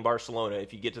be playing Barcelona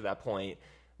if you get to that point.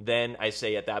 Then I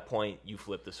say at that point you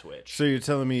flip the switch. So you're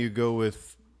telling me you go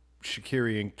with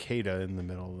Shaqiri and Keita in the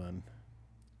middle then?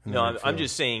 No, I'm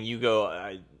just saying you go.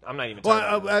 I'm not even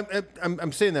talking about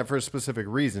I'm saying that for a specific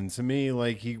reason. To me,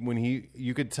 like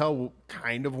you could tell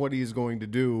kind of what he's going to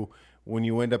do when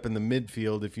you end up in the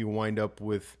midfield. If you wind up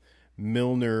with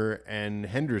Milner and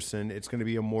Henderson, it's going to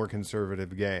be a more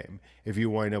conservative game. If you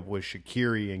wind up with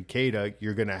Shaqiri and Keita,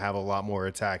 you're going to have a lot more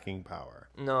attacking power.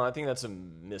 No, I think that's a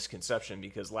misconception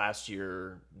because last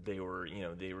year they were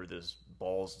this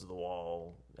balls to the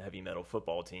wall heavy metal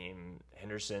football team.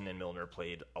 Henderson and Milner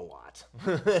played a lot.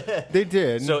 They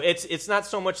did. So it's not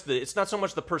so much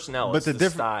the personnel, but it's the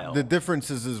style. The difference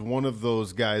is one of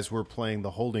those guys were playing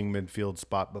the holding midfield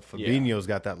spot, but Fabinho's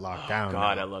got that locked down.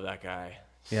 God, now. I love that guy.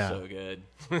 Yeah. So good.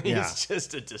 Yeah. He's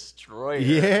just a destroyer.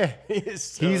 Yeah.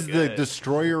 He's the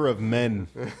destroyer of men.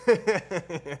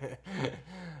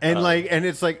 And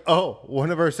it's like,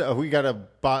 one of our we got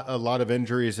a lot of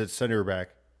injuries at center back.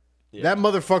 Yeah. That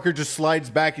motherfucker just slides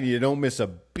back and you don't miss a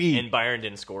beat. And Bayern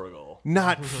didn't score a goal.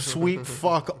 Not sweet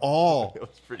fuck all. It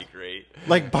was pretty great.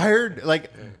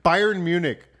 Bayern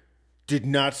Munich did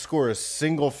not score a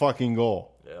single fucking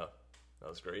goal. Yeah. That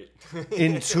was great.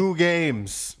 In 2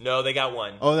 games. No, they got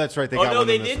one. Oh, that's right. They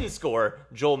didn't score.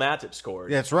 Joel Matip scored.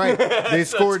 That's right. They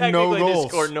scored no goals. They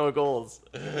scored no goals.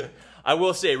 I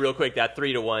will say real quick that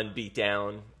 3-1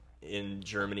 beatdown in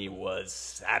Germany was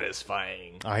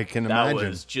satisfying. I can imagine. That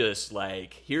was just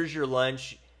like, here's your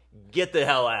lunch. Get the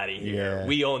hell out of here. Yeah.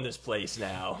 We own this place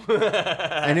now.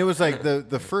 And it was like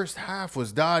the first half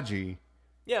was dodgy.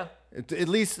 Yeah. At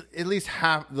least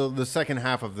half the second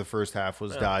half of the first half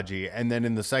was dodgy, and then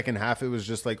in the second half it was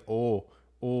just like, oh,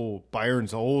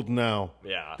 Bayern's old now.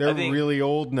 Yeah, they're really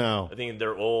old now. I think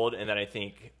they're old, and then I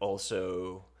think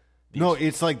also. No,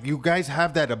 it's like you guys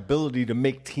have that ability to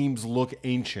make teams look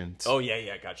ancient. Oh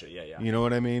yeah, gotcha, yeah. You know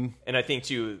what I mean? And I think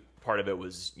too, part of it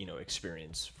was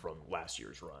experience from last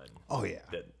year's run. Oh yeah,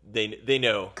 that they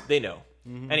know.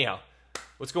 Mm-hmm. Anyhow.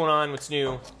 What's going on? What's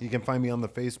new? You can find me on the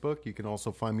Facebook. You can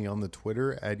also find me on the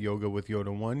Twitter at Yoga with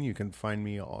Yoda 1. You can find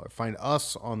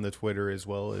us on the Twitter as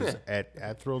well as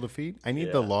at Thrill Defeat. I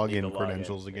need the login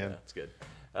credentials again. Yeah, that's good.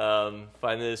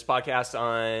 Find this podcast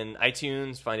on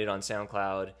iTunes. Find it on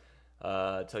SoundCloud.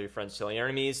 Tell your friends, tell your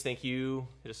enemies. Thank you.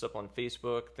 Hit us up on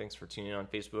Facebook. Thanks for tuning in on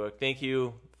Facebook. Thank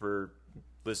you for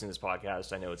listening to this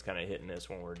podcast. I know it's kind of hit and miss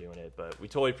when we're doing it, but we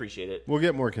totally appreciate it. We'll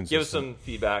get more consistent. Give us some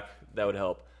feedback. That would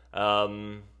help.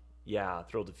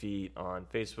 Thrill Defeat on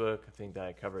Facebook. I think that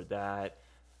I covered that.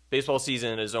 Baseball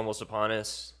season is almost upon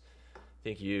us.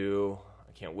 Thank you.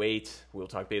 I can't wait. We'll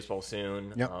talk baseball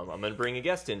soon. Yep. I'm going to bring a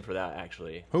guest in for that,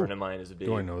 actually. Who? A friend of mine is a big...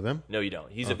 Do I know them? No, you don't.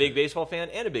 He's a big baseball fan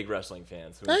and a big wrestling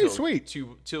fan. So hey, sweet.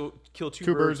 Kill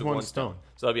two birds with one stone.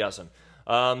 So that'd be awesome.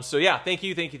 Thank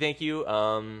you.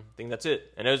 I think that's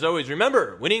it. And as always,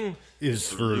 remember, winning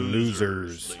is for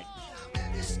losers.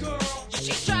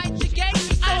 She tried to get me,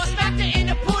 I was back in